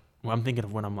I'm like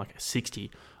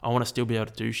 60, I want to still be able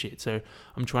to do shit. So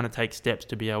I'm trying to take steps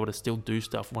to be able to still do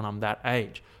stuff when I'm that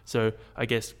age. So I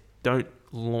guess don't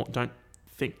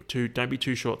be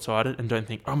too short-sighted, and don't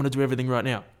think, I'm going to do everything right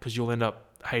now, because you'll end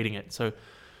up hating it. So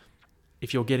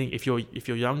if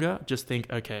you're younger, just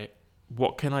think, okay,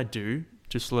 what can I do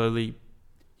to slowly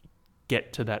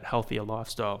get to that healthier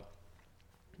lifestyle?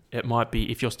 It might be,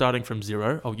 if you're starting from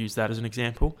zero, I'll use that as an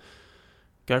example.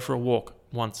 Go for a walk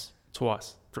once,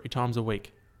 twice, 3 times a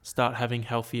week. Start having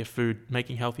healthier food,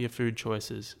 making healthier food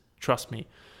choices. Trust me.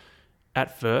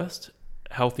 At first,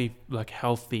 healthy,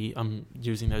 I'm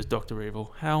using those Dr.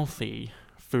 Evil, healthy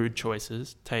food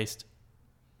choices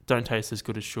don't taste as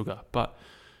good as sugar, but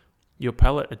your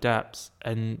palate adapts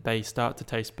and they start to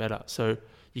taste better. So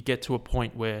you get to a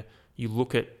point where you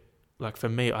look at, like for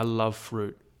me, I love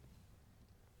fruit.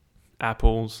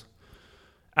 Apples,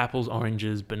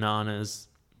 oranges, bananas,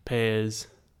 pears,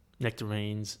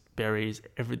 nectarines, berries,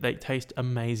 they taste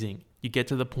amazing. You get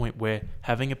to the point where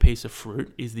having a piece of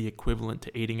fruit is the equivalent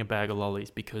to eating a bag of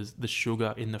lollies, because the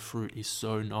sugar in the fruit is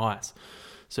so nice.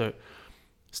 So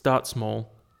start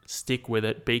small, stick with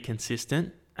it, be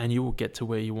consistent, and you will get to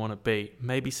where you want to be.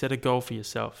 Maybe set a goal for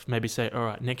yourself. Maybe say, all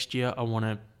right, next year I want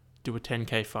to do a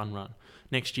 10K fun run.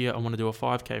 Next year I want to do a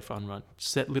 5K fun run.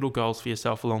 Set little goals for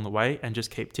yourself along the way and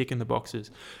just keep ticking the boxes.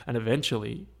 And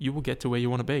eventually you will get to where you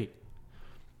want to be.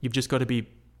 You've just got to be,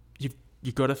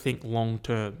 you've got to think long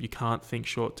term. You can't think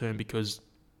short term, because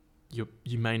you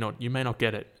may not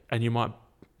get it, and you might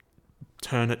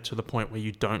turn it to the point where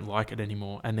you don't like it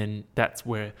anymore. And then that's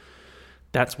when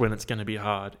it's going to be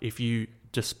hard. If you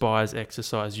despise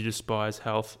exercise, you despise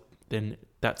health, then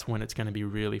that's when it's going to be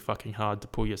really fucking hard to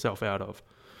pull yourself out of.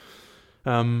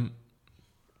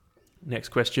 Next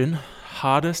question.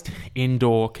 Hardest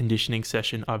indoor conditioning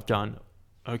session I've done.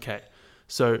 Okay,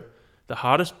 so the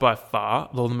hardest by far,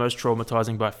 or the most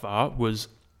traumatizing by far, was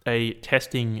a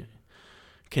testing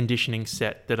conditioning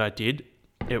set that I did.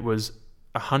 It was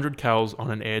 100 cals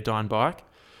on an Airdyne bike.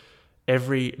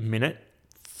 Every minute,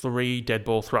 3 dead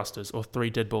ball thrusters, or 3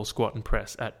 dead ball squat and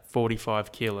press at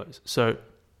 45 kilos. So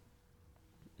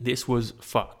this was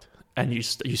fucked. And you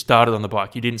started on the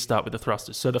bike. You didn't start with the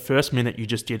thrusters. So the first minute you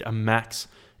just did a max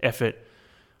effort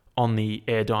on the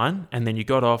Airdyne, and then you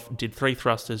got off, did 3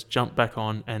 thrusters, jumped back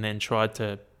on, and then tried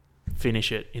to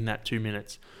finish it in that 2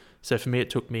 minutes. So for me, it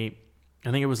took me,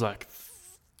 I think it was like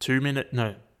 2 minutes,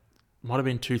 no, might have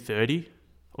been 2:30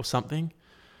 or something.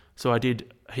 So I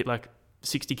hit like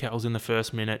 60 cals in the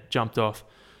first minute, jumped off,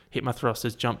 hit my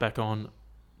thrusters, jumped back on,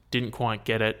 didn't quite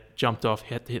get it, jumped off,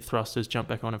 had to hit thrusters, jumped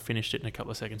back on, and finished it in a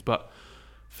couple of seconds. But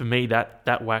for me,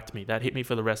 that whacked me. That hit me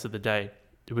for the rest of the day.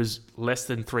 It was less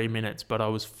than 3 minutes, but I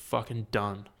was fucking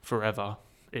done forever.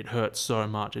 It hurt so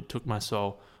much. It took my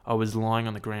soul. I was lying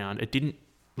on the ground. I didn't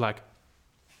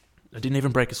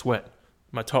even break a sweat.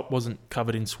 My top wasn't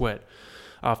covered in sweat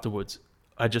afterwards.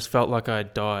 I just felt like I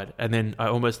had died. And then I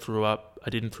almost threw up. I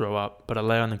didn't throw up, but I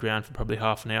lay on the ground for probably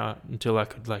half an hour until I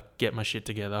could get my shit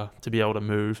together to be able to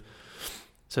move.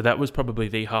 So that was probably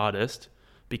the hardest,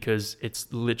 because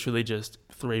it's literally just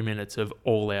 3 minutes of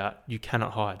all out. You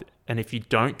cannot hide. And if you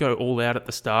don't go all out at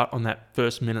the start on that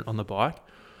first minute on the bike,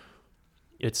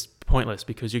 it's pointless,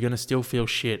 because you're going to still feel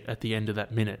shit at the end of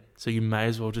that minute. So you may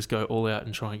as well just go all out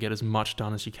and try and get as much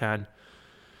done as you can.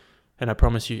 And I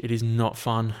promise you, it is not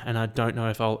fun. And I don't know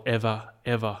if I'll ever,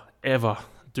 ever, ever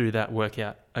do that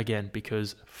workout again,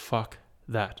 because fuck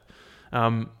that.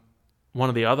 One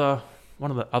of the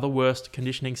other worst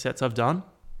conditioning sets I've done,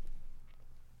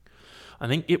 I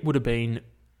think it would have been,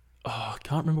 I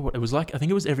can't remember what it was like. I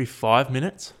think it was every 5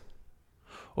 minutes,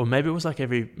 or maybe it was might have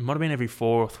been every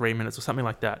 4 or 3 minutes or something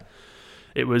like that.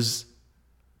 It was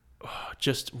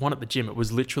just one at the gym. It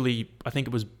was literally,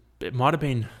 it might have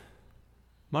been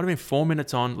 4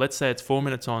 minutes on. Let's say it's 4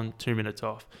 minutes on, 2 minutes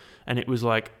off. And it was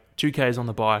like 2Ks on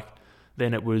the bike.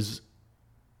 Then it was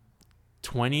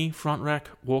 20 front rack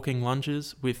walking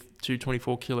lunges with 2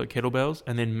 24 kilo kettlebells,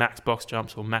 and then max box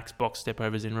jumps or max box step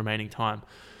overs in remaining time.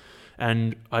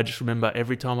 And I just remember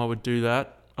every time I would do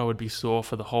that, I would be sore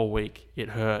for the whole week. It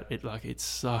hurt. It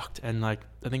sucked. And I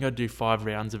think I'd do 5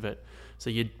 rounds of it. So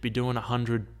you'd be doing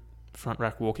 100 front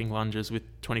rack walking lunges with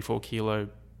 24 kilo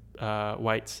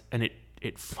weights, and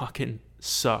it fucking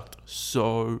sucked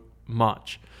so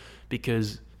much,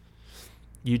 because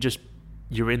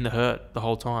you're in the hurt the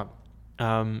whole time.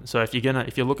 So if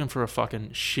you're looking for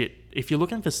if you're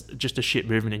looking for just a shit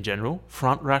movement in general,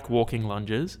 front rack walking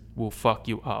lunges will fuck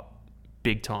you up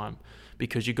big time,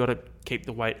 because you got to keep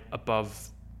the weight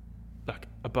above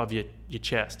your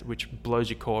chest, which blows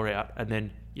your core out, and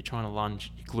then you're trying to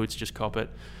lunge, your glutes just cop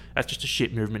it. That's just a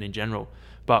shit movement in general.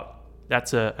 But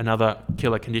that's another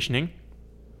killer conditioning.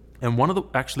 And one of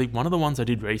the ones I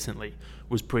did recently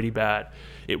was pretty bad.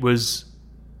 It was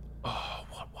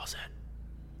what was it?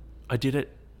 I did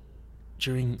it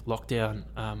during lockdown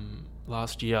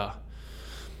last year.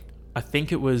 I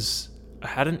think it was,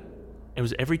 it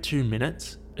was every 2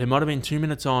 minutes. It might have been 2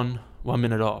 minutes on, 1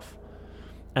 minute off.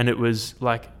 And it was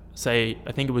like, say,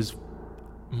 I think it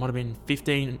might have been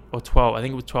 15 or 12. I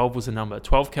think it was 12 was the number.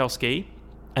 12 cal ski,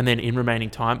 and then in remaining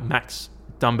time, max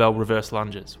dumbbell reverse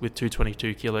lunges with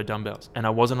 222 kilo dumbbells. And I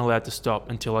wasn't allowed to stop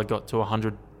until I got to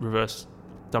 100 reverse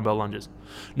dumbbell lunges.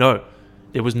 No,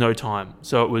 there was no time.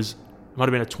 So it might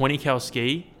have been a 20 cal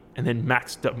ski and then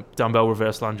max dumbbell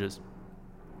reverse lunges.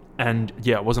 And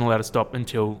yeah, I wasn't allowed to stop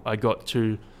until I got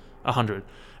to 100.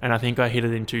 And I think I hit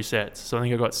it in 2 sets. So I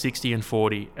think I got 60 and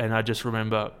 40. And I just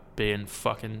remember being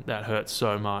that hurt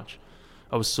so much.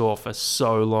 I was sore for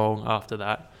so long after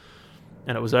that.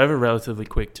 And it was over relatively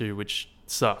quick too, which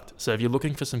sucked. So if you're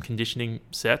looking for some conditioning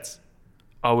sets,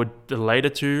 the later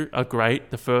 2 are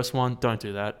great. The first one, don't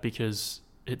do that because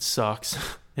it sucks.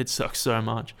 It sucks so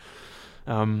much.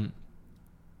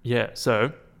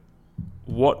 So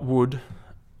what would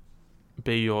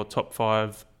be your top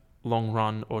 5 long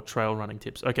run or trail running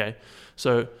tips? Okay,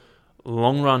 so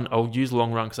long run, I'll use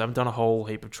long run because I haven't done a whole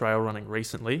heap of trail running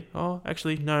recently. Oh,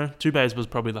 actually, no, 2 Bays was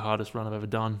probably the hardest run I've ever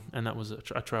done, and that was a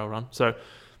trail run. So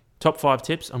top 5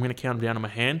 tips, I'm going to count them down on my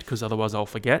hand because otherwise I'll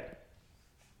forget.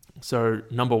 So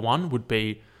number 1 would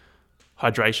be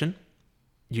hydration.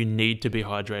 You need to be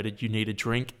hydrated. You need a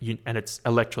drink, and it's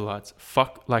electrolytes.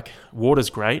 Water's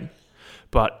great,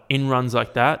 but in runs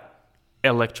like that,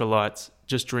 electrolytes,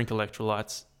 just drink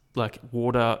electrolytes. Like,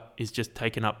 water is just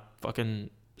taking up fucking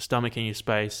stomach in your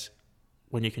space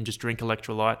when you can just drink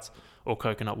electrolytes or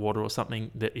coconut water or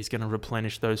something that is going to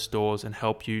replenish those stores and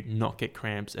help you not get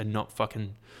cramps and not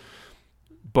fucking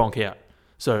bonk out.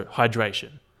 So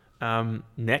hydration.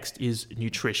 Next is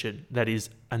nutrition. That is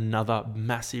another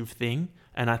massive thing.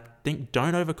 And I think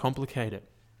don't overcomplicate it.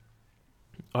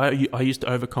 I used to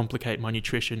overcomplicate my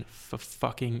nutrition for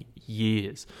fucking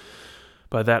years.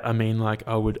 By that, I mean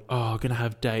gonna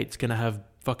have dates, gonna have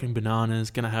fucking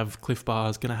bananas, gonna have Cliff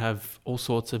Bars, gonna have all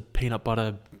sorts of peanut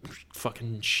butter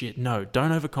fucking shit. No,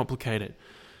 don't overcomplicate it.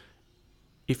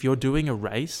 If you're doing a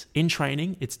race, in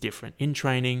training, it's different. In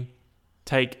training,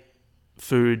 take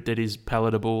food that is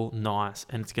palatable, nice,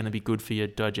 and it's going to be good for your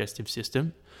digestive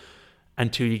system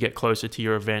until you get closer to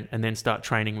your event and then start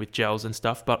training with gels and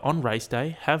stuff. But on race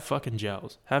day, have fucking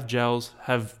gels. Have gels,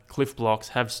 have Cliff Blocks,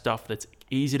 have stuff that's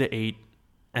easy to eat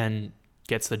and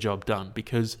gets the job done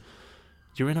because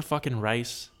you're in a fucking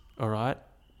race, all right?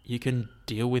 You can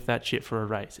deal with that shit for a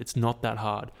race. It's not that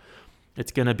hard.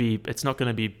 It's not going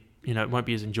to be, it won't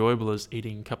be as enjoyable as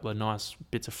eating a couple of nice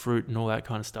bits of fruit and all that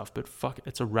kind of stuff, but fuck it,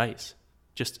 it's a race.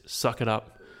 Just suck it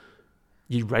up.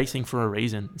 You're racing for a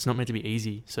reason. It's not meant to be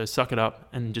easy. So suck it up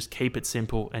and just keep it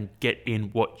simple and get in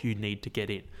what you need to get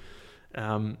in.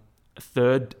 A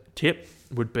third tip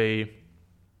would be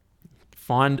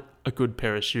find a good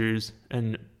pair of shoes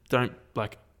and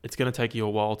it's going to take you a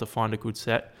while to find a good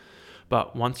set.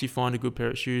 But once you find a good pair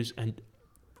of shoes and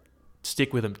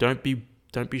stick with them, don't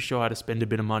be shy to spend a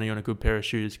bit of money on a good pair of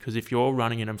shoes because if you're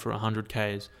running in them for 100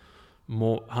 Ks,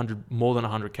 more than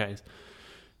 100 Ks,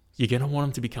 you're going to want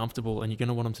them to be comfortable and you're going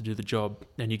to want them to do the job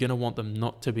and you're going to want them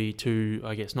not to be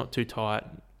not too tight,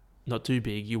 not too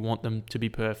big. You want them to be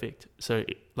perfect. So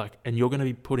and you're going to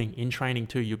be putting in training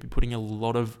too, you'll be putting a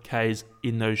lot of Ks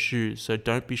in those shoes. So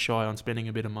don't be shy on spending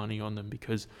a bit of money on them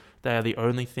because they are the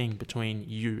only thing between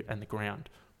you and the ground.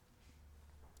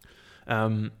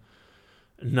 Number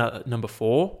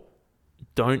 4,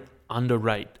 don't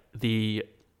underrate the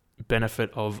benefit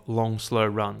of long, slow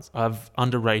runs. I've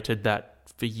underrated that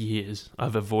for years.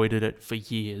 I've avoided it for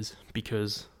years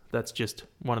because that's just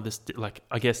one of the,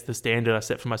 I guess the standard I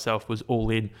set for myself was all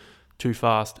in, too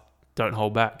fast, don't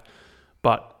hold back.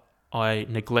 But I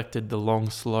neglected the long,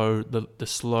 slow, the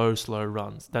slow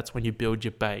runs. That's when you build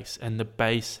your base and the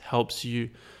base helps you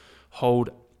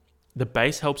hold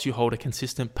a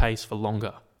consistent pace for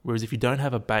longer. Whereas if you don't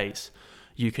have a base,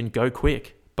 you can go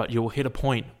quick, but you'll hit a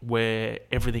point where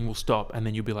everything will stop and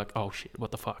then you'll be like, oh shit,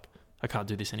 what the fuck? I can't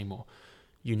do this anymore.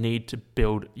 You need to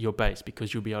build your base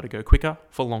because you'll be able to go quicker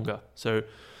for longer. So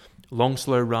long,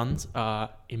 slow runs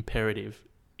are imperative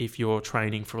if you're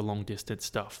training for a long distance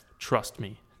stuff. Trust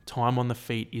me, time on the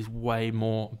feet is way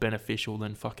more beneficial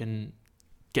than fucking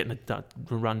getting a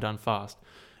run done fast.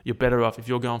 You're better off if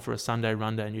you're going for a Sunday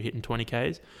run day and you're hitting 20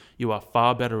 Ks, you are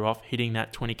far better off hitting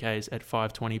that 20 Ks at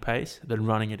 5:20 pace than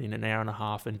running it in an hour and a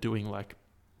half and doing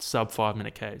sub 5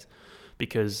 minute Ks.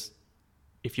 Because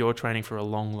if you're training for a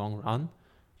long run,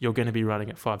 you're going to be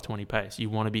running at 5:20 pace. You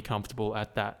want to be comfortable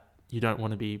at that. You don't want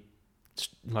to be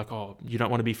like, oh, you don't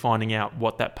want to be finding out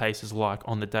what that pace is like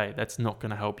on the day. That's not going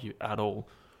to help you at all.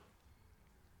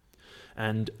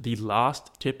 And the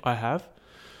last tip I have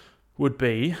would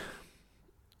be,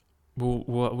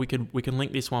 well, we can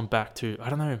link this one back to, I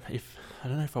don't know if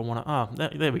I want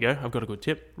to, there we go. I've got a good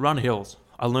tip. Run hills.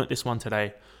 I learnt this one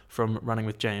today from Running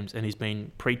with James, and he's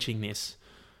been preaching this.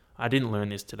 I didn't learn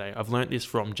this today. I've learnt this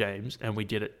from James, and we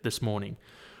did it this morning.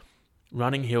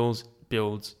 Running hills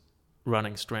builds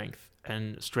running strength,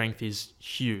 and strength is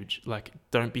huge. Like,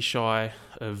 don't be shy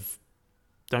of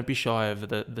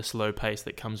the slow pace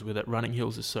that comes with it. Running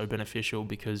hills is so beneficial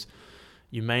because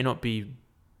you may not be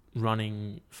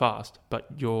running fast, but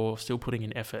you're still putting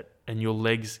in effort, and your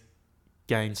legs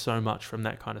gain so much from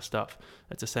that kind of stuff.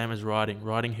 It's the same as riding.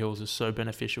 Riding hills is so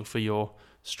beneficial for your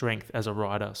strength as a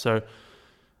rider. So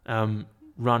run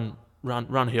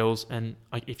hills, and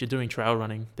if you're doing trail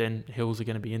running, then hills are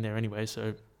going to be in there anyway,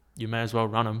 so you may as well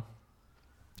run them.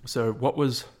 So what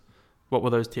were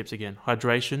those tips again?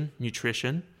 Hydration,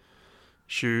 nutrition,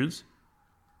 shoes,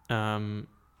 run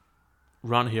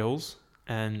hills,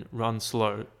 and run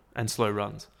slow, and slow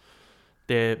runs.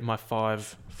 They're my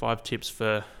five tips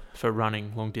for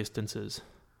running long distances.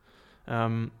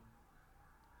 Could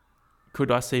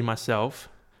I see myself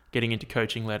getting into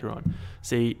coaching later on?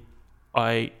 See,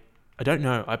 I don't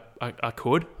know. I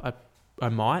could. I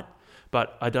might,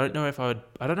 but I don't know if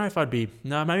I'd be.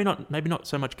 No, maybe not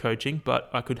so much coaching, but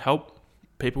I could help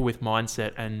people with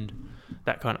mindset and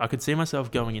that kind of. I could see myself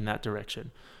going in that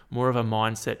direction, more of a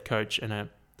mindset coach and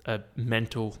a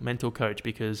mental coach,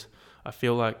 because I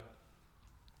feel like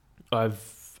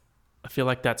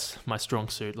that's my strong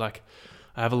suit. Like,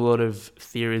 I have a lot of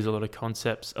theories, a lot of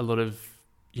concepts, a lot of,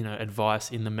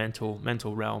 advice in the mental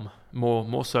realm,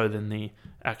 more so than the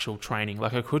actual training.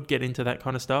 Like, I could get into that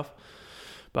kind of stuff,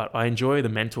 but I enjoy the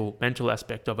mental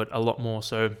aspect of it a lot more.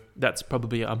 So that's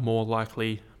probably a more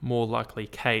likely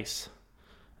case.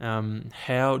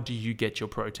 How do you get your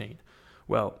protein?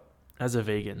 Well, as a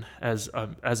vegan, as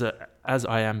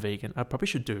I am vegan, I probably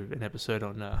should do an episode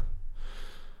on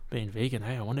being vegan.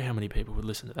 Hey, I wonder how many people would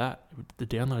listen to that. The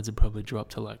downloads would probably drop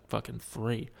to like fucking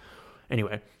 3.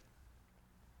 Anyway,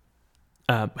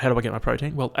 how do I get my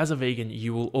protein? Well, as a vegan,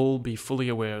 you will all be fully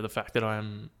aware of the fact that I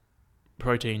am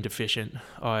protein deficient.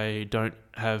 I don't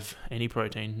have any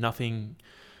protein. Nothing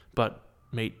but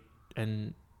meat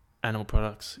and animal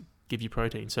products give you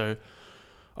protein. So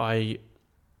I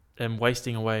am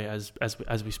wasting away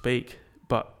as we speak.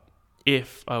 But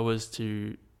if I was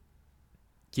to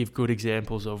give good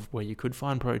examples of where you could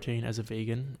find protein as a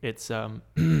vegan, it's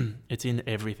in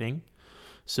everything.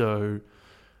 So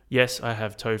yes, I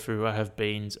have tofu, I have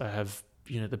beans, I have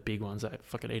the big ones. I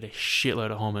fucking eat a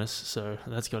shitload of hummus, so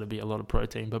that's got to be a lot of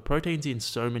protein. But protein's in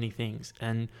so many things,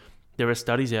 and there are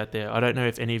studies out there. I don't know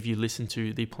if any of you listen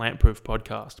to the Plant Proof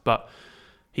podcast, but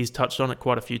he's touched on it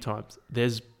quite a few times.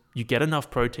 You get enough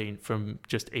protein from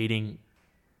just eating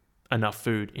enough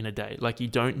food in a day. Like, you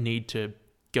don't need to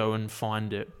go and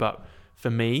find it. But for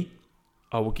me,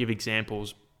 I will give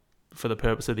examples for the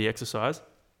purpose of the exercise.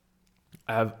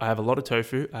 I have a lot of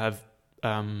tofu. I have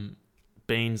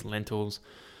beans, lentils,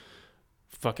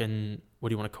 fucking, what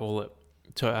do you want to call it?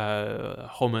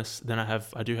 Hummus. Then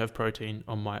I do have protein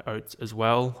on my oats as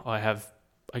well. I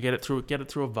get it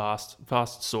through a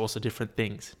vast source of different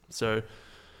things. So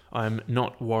I'm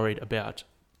not worried about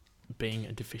being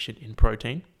deficient in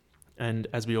protein. And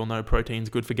as we all know, protein's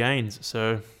good for gains.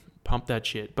 So pump that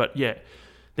shit. But yeah,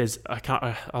 I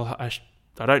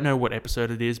don't know what episode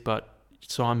it is, but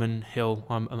Simon Hill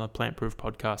on a Plant Proof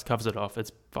podcast covers it off.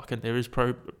 It's fucking, there is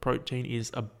protein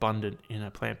is abundant in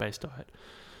a plant-based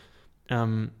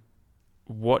diet.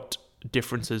 What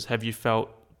differences have you felt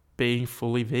being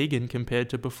fully vegan compared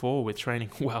to before with training?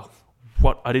 Well,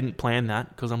 I didn't plan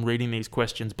that because I'm reading these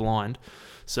questions blind.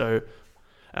 So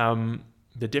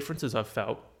the differences I've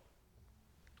felt.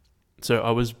 So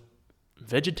I was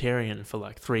vegetarian for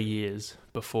like 3 years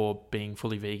before being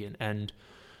fully vegan, and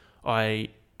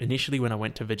initially when I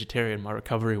went to vegetarian, my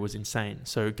recovery was insane.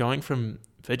 So going from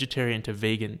vegetarian to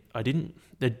vegan,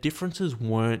 the differences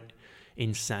weren't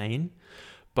insane,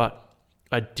 but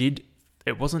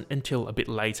it wasn't until a bit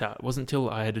later, it wasn't until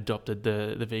I had adopted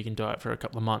the vegan diet for a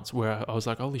couple of months where I was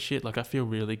like, holy shit, like I feel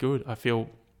really good. I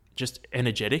feel just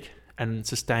energetic and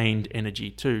sustained energy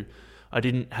too. I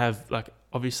didn't have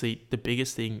obviously the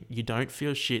biggest thing, you don't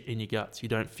feel shit in your guts. You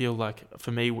don't feel like,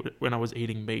 for me, when I was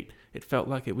eating meat, it felt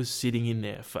like it was sitting in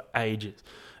there for ages.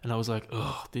 And I was like,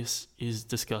 oh, this is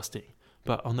disgusting.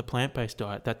 But on the plant-based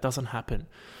diet, that doesn't happen.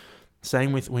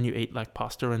 Same with when you eat like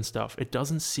pasta and stuff. It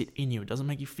doesn't sit in you. It doesn't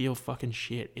make you feel fucking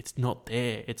shit. It's not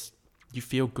there. you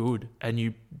feel good,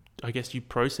 and I guess you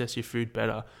process your food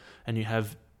better, and you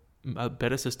have a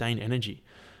better sustained energy.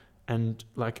 And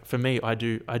like for me, I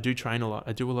do train a lot.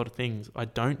 I do a lot of things. I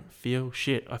don't feel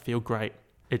shit. I feel great.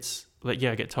 It's like,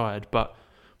 yeah, I get tired, but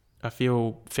I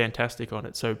feel fantastic on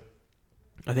it. So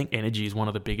I think energy is one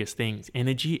of the biggest things.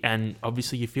 Energy, and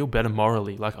obviously you feel better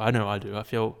morally. Like I know I do. I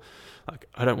feel like,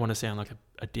 I don't want to sound like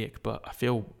a dick, but I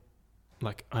feel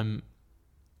like I'm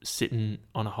sitting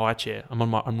on a high chair. I'm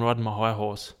riding my high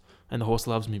horse, and the horse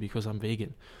loves me because I'm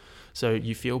vegan. So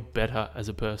you feel better as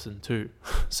a person too.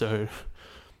 So,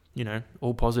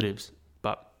 all positives.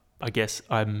 But I guess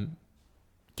I'm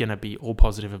gonna be all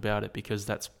positive about it because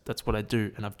that's what I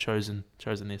do, and I've chosen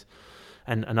this.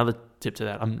 And another tip to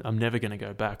that, I'm never gonna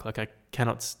go back. Like I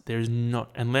cannot. There's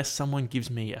not, unless someone gives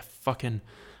me a fucking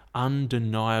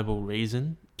undeniable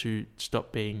reason to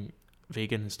stop being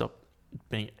vegan and stop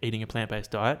eating a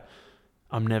plant-based diet,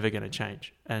 I'm never gonna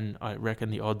change. And I reckon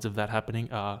the odds of that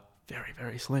happening are very,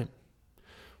 very slim.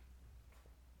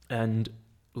 And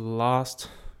last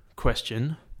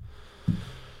question.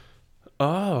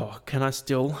 Oh, can I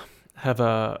still have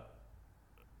a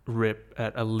rip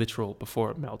at a literal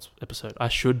before it melts episode? I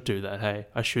should do that, hey.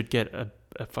 I should get a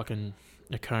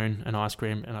cone, an ice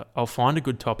cream, and I'll find a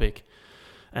good topic,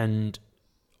 and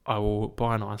I will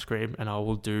buy an ice cream, and I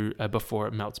will do a before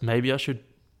it melts. Maybe I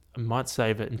might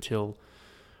save it until,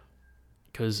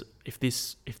 because if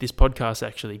this podcast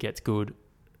actually gets good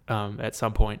at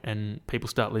some point and people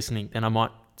start listening, then I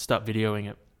might start videoing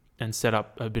it and set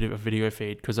up a bit of a video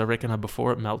feed, because I reckon a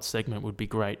before it melts segment would be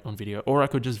great on video, or I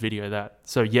could just video that.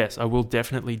 So yes, I will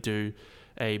definitely do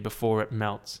a before it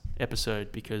melts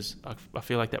episode, because I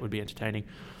feel like that would be entertaining,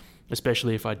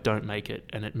 especially if I don't make it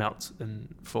and it melts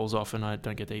and falls off and I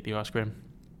don't get to eat the ice cream.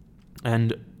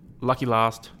 And lucky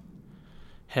last,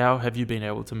 how have you been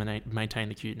able to maintain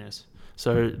the cuteness?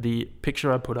 So the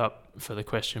picture I put up for the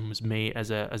question was me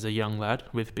as a young lad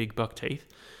with big buck teeth.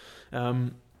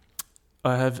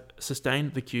 I have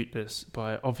sustained the cuteness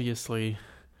by obviously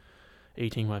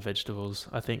eating my vegetables.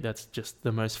 I think that's just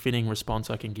the most fitting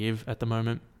response I can give at the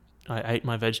moment. I ate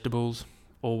my vegetables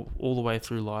all the way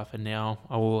through life, and now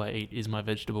all I eat is my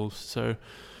vegetables. So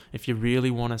if you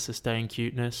really want to sustain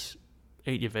cuteness,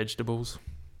 eat your vegetables.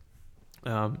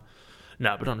 No,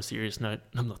 but on a serious note,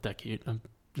 I'm not that cute. I'm,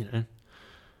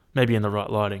 maybe in the right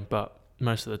lighting, but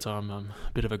most of the time I'm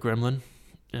a bit of a gremlin.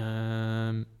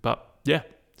 But yeah.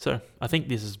 So I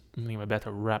think I'm about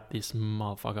to wrap this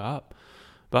motherfucker up.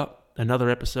 But another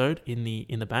episode in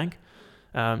the bank.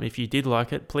 If you did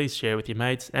like it, please share with your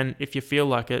mates. And if you feel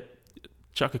like it,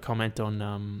 chuck a comment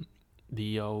on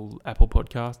the old Apple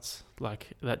Podcasts. Like,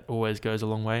 that always goes a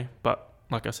long way. But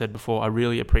like I said before, I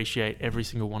really appreciate every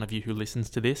single one of you who listens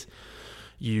to this.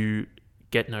 You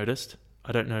get noticed.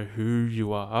 I don't know who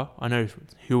you are. I know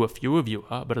who a few of you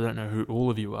are, but I don't know who all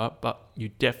of you are. But you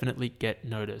definitely get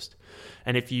noticed.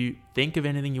 And if you think of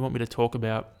anything you want me to talk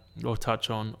about or touch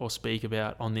on or speak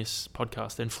about on this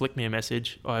podcast, then flick me a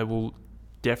message. I will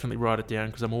definitely write it down,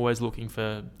 because I'm always looking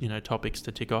for, topics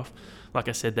to tick off. Like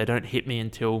I said, they don't hit me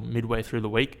until midway through the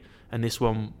week. And this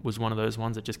one was one of those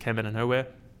ones that just came out of nowhere.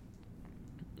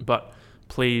 But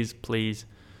please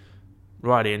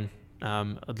write in.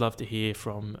 I'd love to hear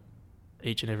from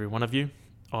each and every one of you.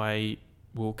 I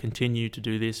will continue to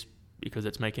do this because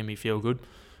it's making me feel good,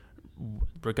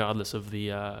 regardless of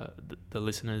the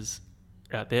listeners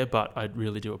out there. But I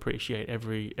really do appreciate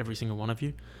every single one of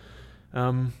you.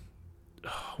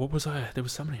 What was I? There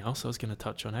was something else I was going to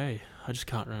touch on. I just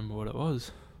can't remember what it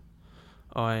was.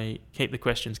 I keep the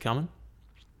questions coming.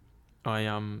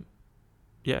 And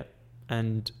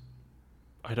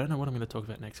I don't know what I'm going to talk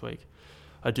about next week.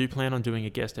 I do plan on doing a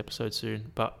guest episode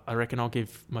soon, but I reckon I'll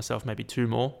give myself maybe two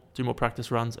more practice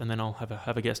runs, and then I'll have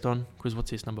a guest on, because what's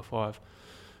this, number 5?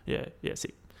 Yeah,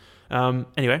 see.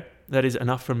 Anyway, that is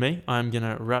enough from me. I'm going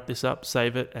to wrap this up,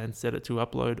 save it, and set it to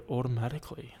upload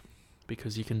automatically,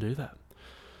 because you can do that.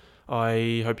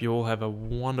 I hope you all have a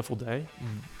wonderful day,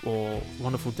 or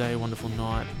wonderful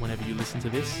night, whenever you listen to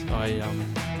this. I'll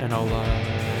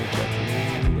chat to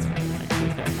you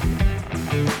next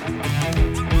week.